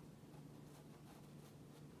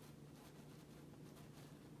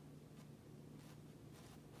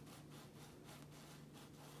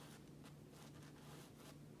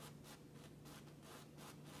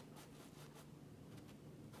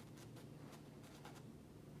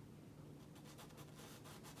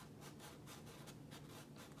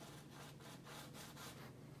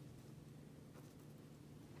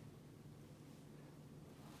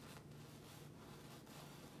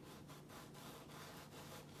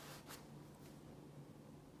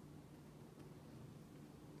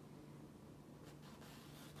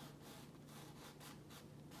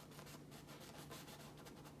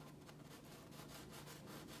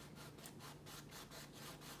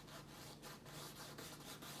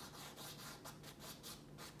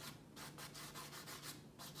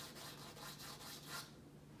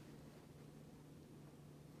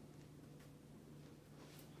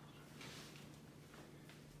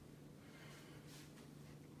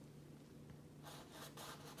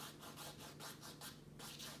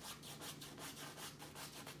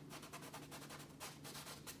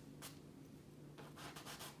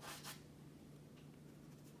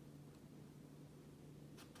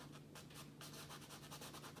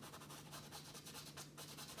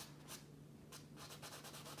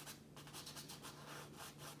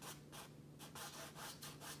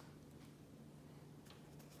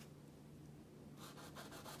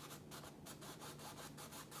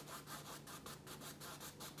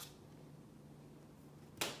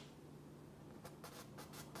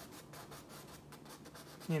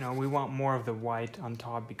 You know, we want more of the white on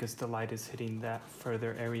top because the light is hitting that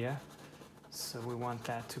further area. So we want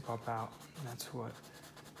that to pop out. That's what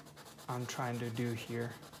I'm trying to do here.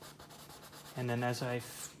 And then as I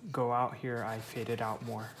go out here, I fade it out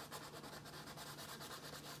more.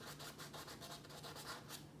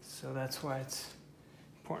 So that's why it's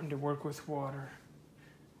important to work with water,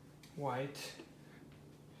 white.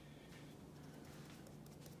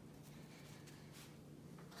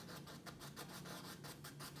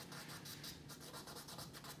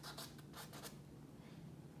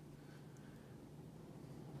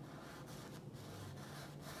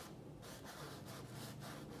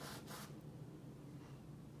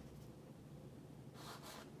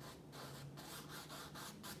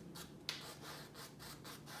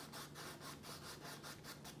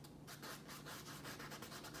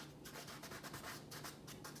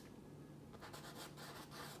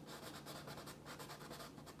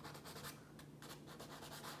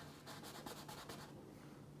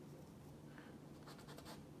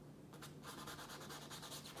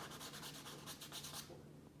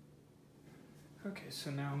 Okay, so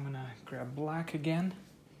now I'm gonna grab black again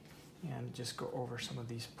and just go over some of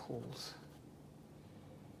these pools.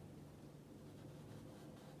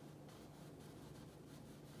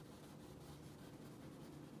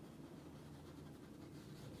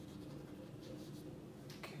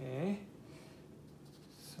 Okay,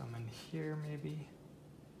 some in here maybe.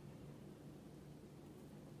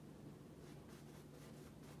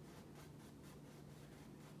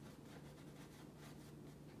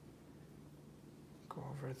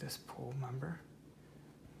 this pole member.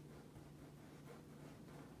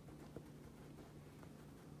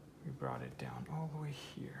 We brought it down all the way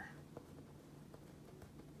here.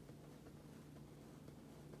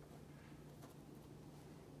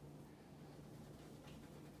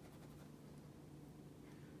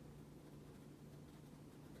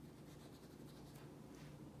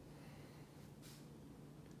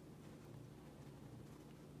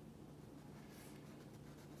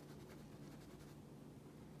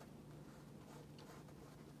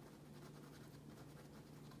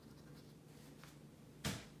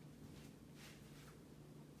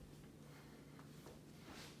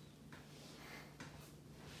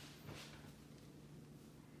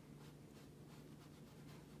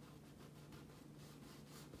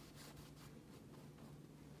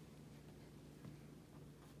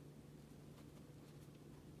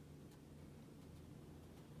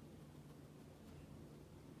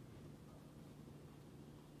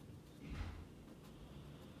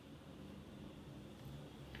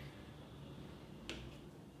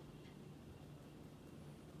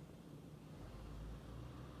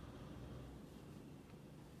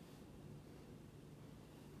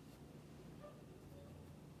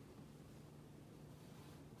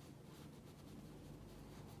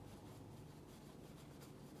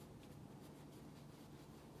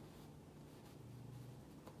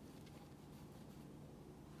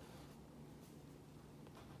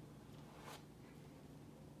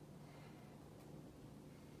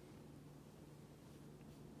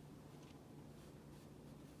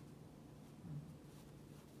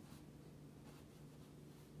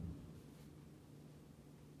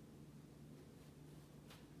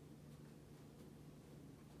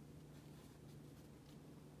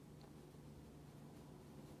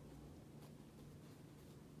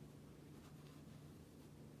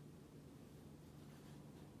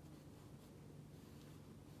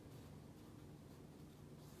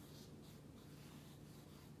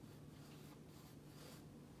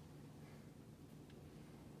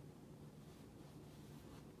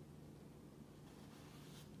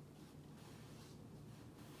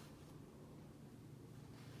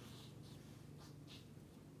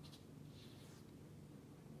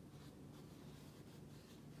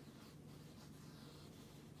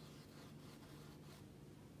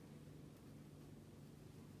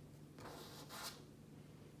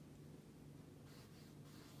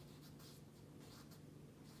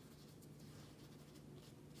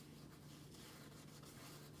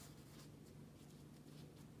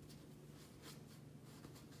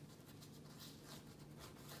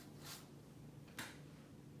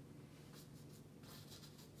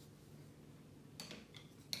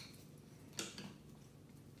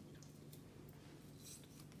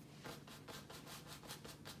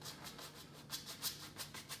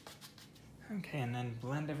 Okay, and then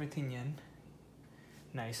blend everything in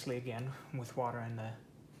nicely again with water and the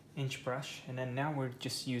inch brush. And then now we're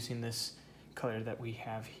just using this color that we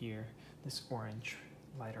have here, this orange,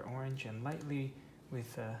 lighter orange, and lightly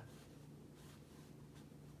with a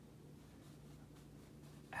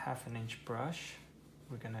 1/2 inch brush,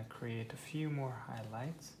 we're gonna create a few more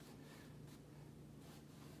highlights.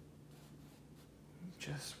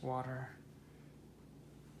 Just water.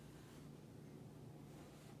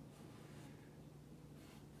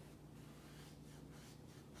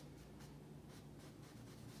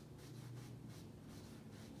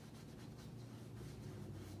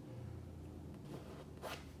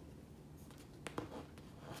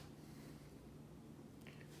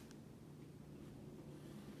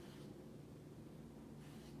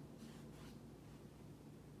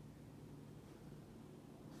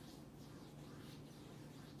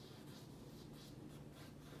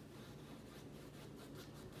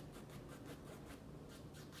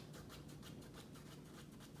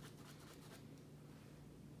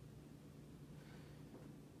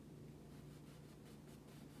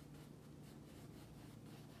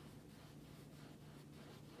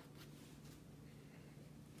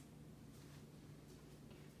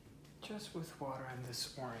 Just with water and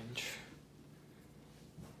this orange.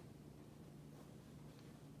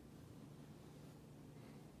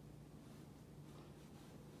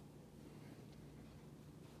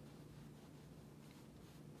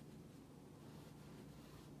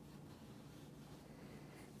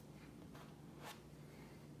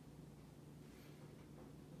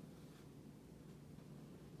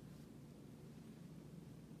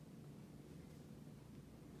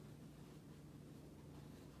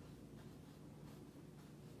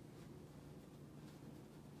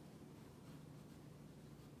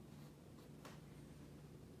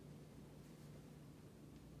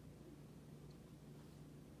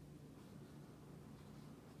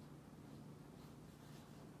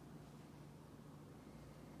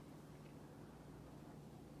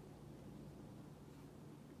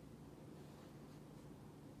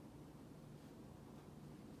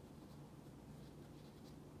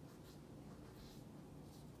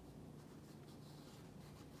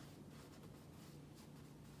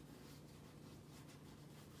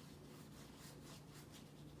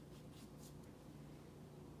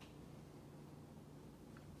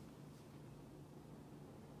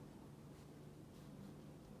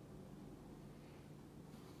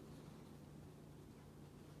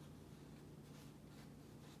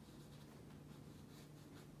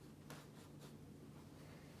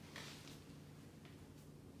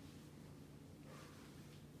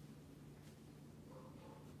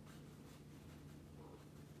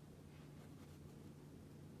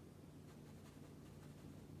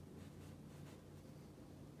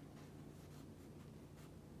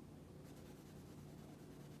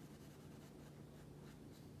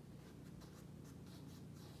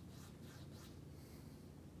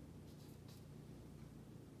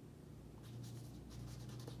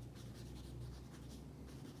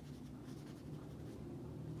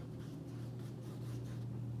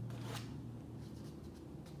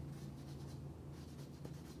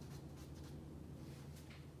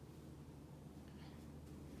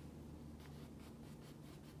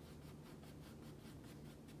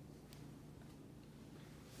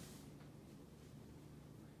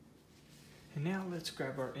 And now let's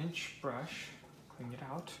grab our inch brush, clean it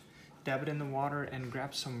out, dab it in the water, and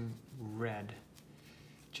grab some red.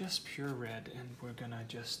 Just pure red, and we're gonna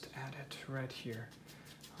just add it right here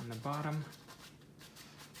on the bottom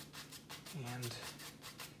and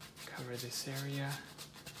cover this area.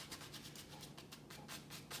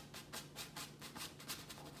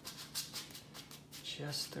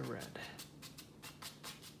 Just the red.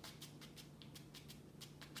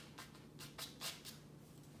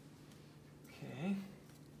 Okay.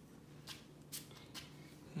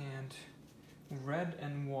 And red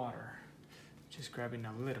and water. Just grabbing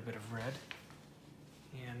a little bit of red,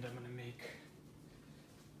 and I'm gonna make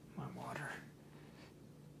my water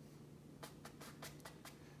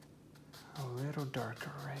a little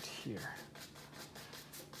darker right here.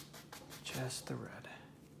 Just the red.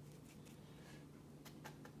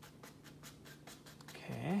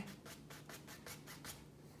 Okay.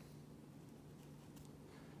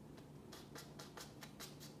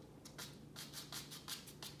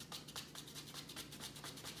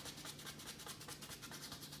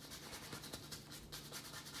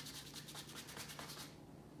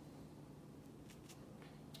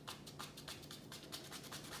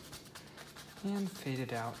 And fade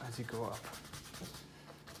it out as you go up.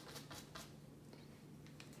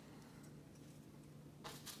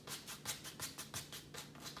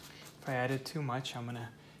 If I added too much, I'm gonna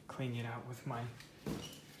clean it out with my,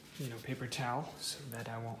 paper towel so that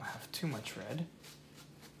I won't have too much red.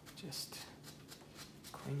 Just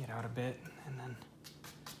clean it out a bit and then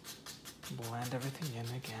blend everything in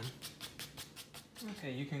again.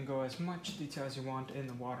 Okay, you can go as much detail as you want in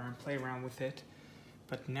the water and play around with it.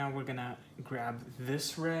 But now we're gonna grab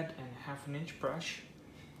this red and 1/2 inch brush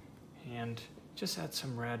and just add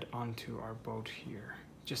some red onto our boat here.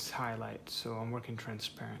 Just highlight, so I'm working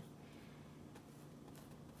transparent.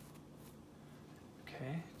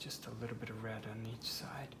 Okay, just a little bit of red on each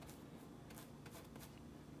side.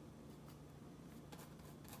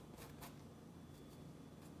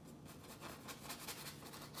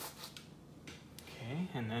 Okay,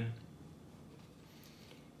 and then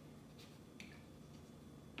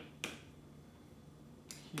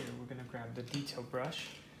here we're gonna grab the detail brush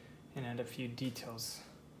and add a few details.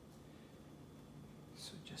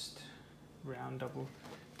 So just round double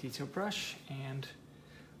detail brush, and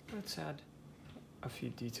let's add a few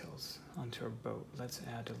details onto our boat. Let's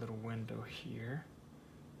add a little window here.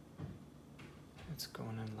 It's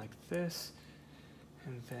going in like this,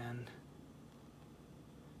 and then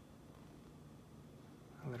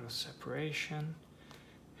a little separation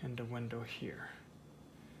and a window here.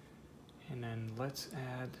 And then let's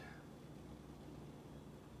add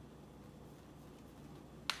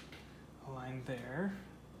a line there.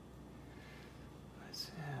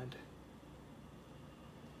 Let's add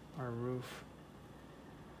our roof.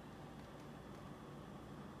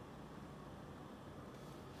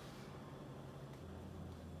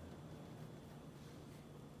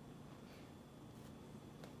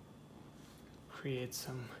 Create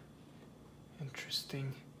some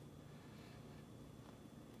interesting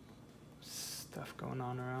stuff going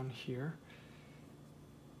on around here.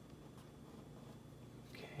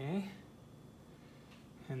 Okay.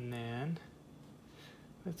 And then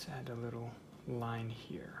let's add a little line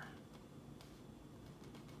here.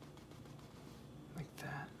 Like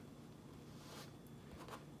that.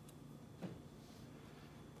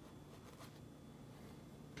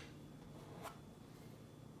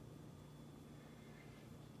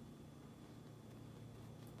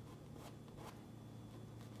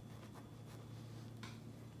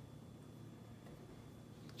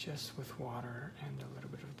 Just with water and a little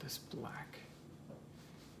bit of this black.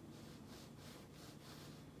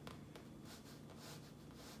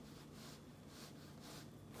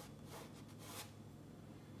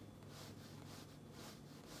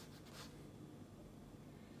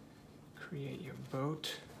 Create your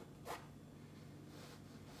boat.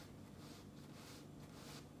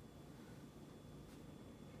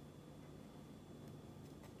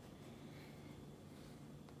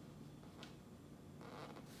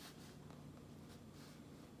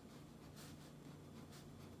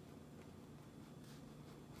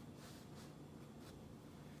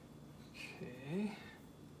 Okay.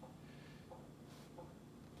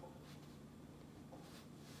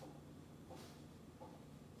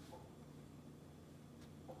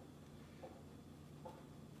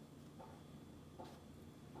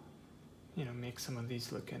 Make some of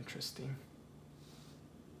these look interesting.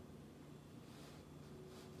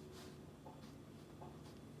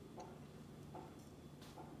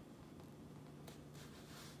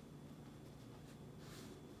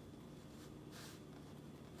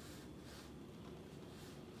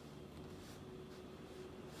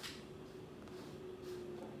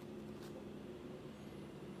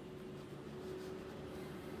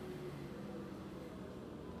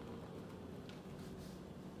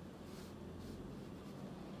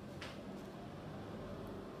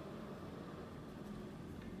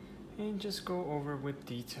 And just go over with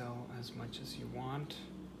detail as much as you want.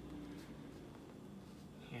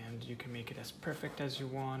 And you can make it as perfect as you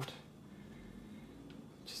want.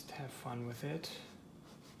 Just have fun with it.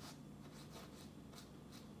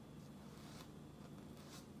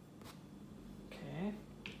 Okay.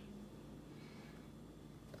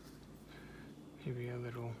 Maybe a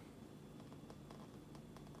little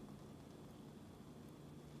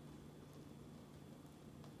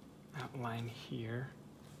outline here.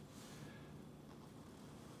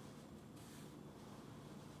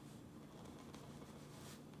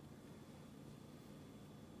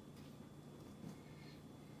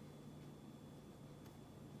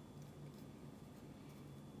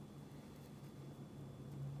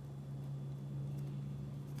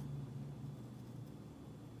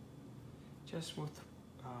 Just with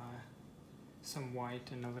some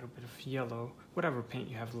white and a little bit of yellow, whatever paint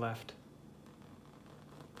you have left.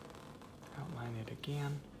 Outline it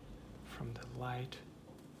again from the light.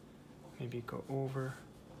 Maybe go over,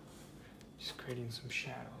 just creating some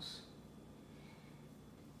shadows.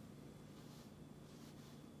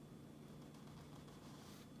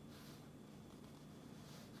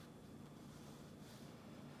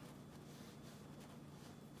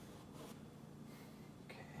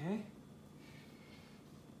 Okay.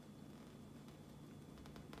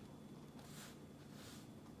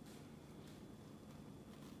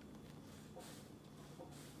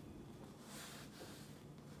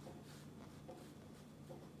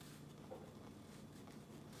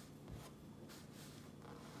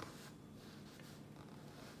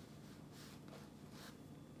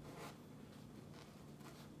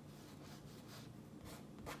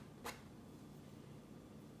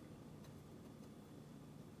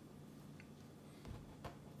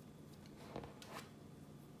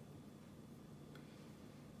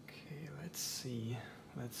 Let's see,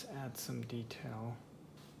 let's add some detail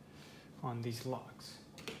on these logs.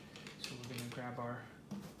 So we're gonna grab our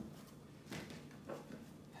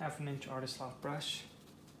 1/2 inch artist loft brush,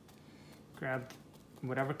 grab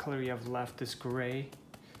whatever color you have left, this gray,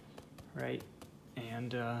 right?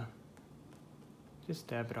 And just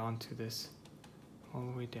dab it onto this all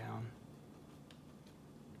the way down.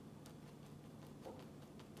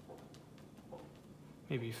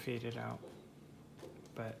 Maybe fade it out,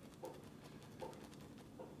 but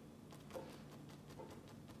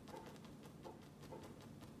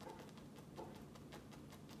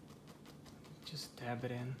just dab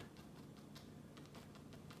it in.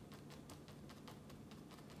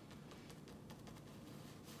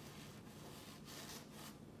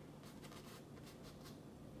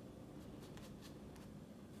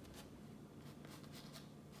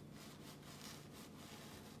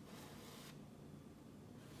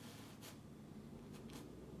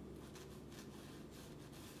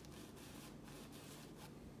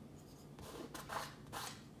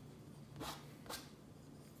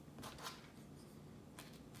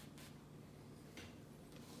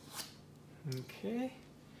 Okay,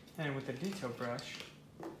 and with the detail brush,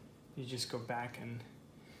 you just go back and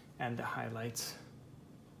add the highlights.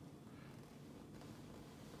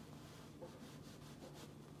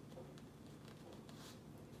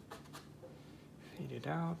 Fade it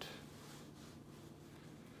out.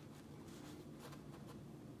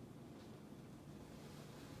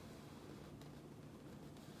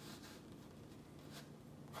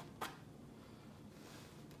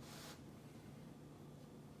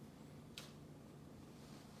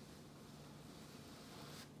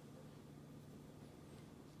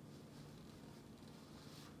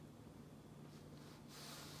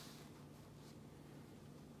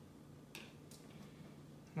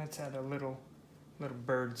 Let's add a little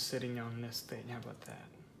bird sitting on this thing. How about that?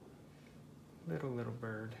 Little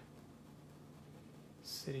bird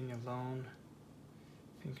sitting alone,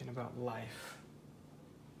 thinking about life.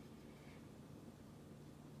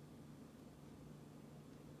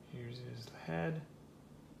 Here's his head.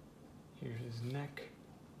 Here's his neck.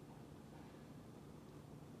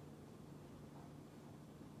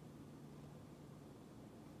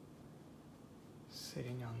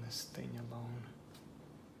 Sitting on this thing alone.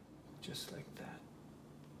 Just like that.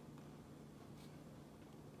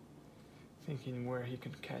 Thinking where he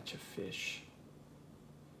could catch a fish.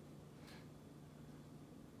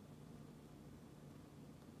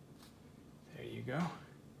 There you go.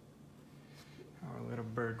 Our little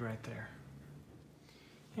bird right there.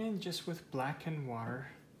 And just with black and water,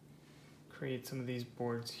 create some of these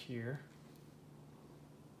boards here.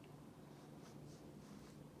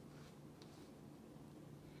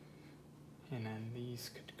 And then these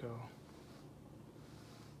could go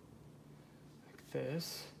like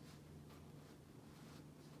this.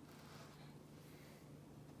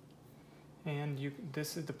 And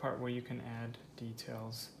this is the part where you can add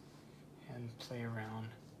details and play around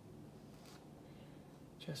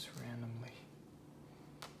just randomly.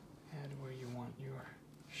 Add where you want your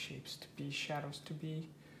shapes to be, shadows to be,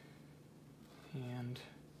 and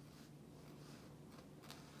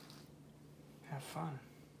have fun.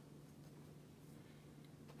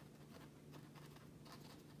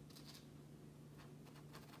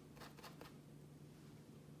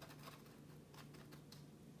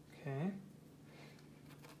 Okay.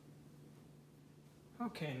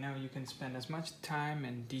 Okay, now you can spend as much time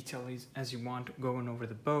and detail as you want going over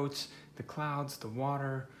the boats, the clouds, the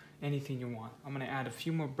water, anything you want. I'm going to add a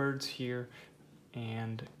few more birds here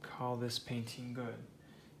and call this painting good.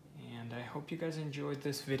 And I hope you guys enjoyed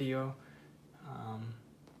this video.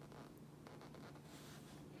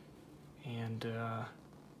 And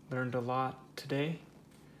learned a lot today.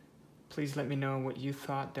 Please let me know what you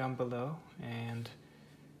thought down below. And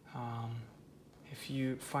if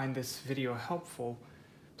you find this video helpful,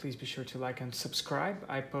 please be sure to like and subscribe.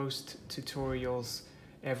 I post tutorials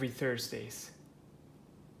every Thursdays.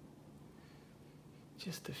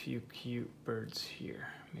 Just a few cute birds here.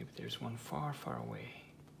 Maybe there's one far, far away.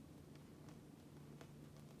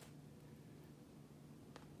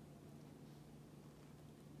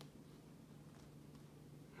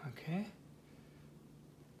 Okay.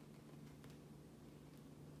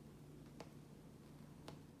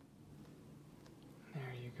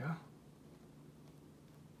 There you go.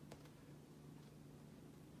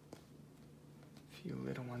 A few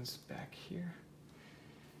little ones back here.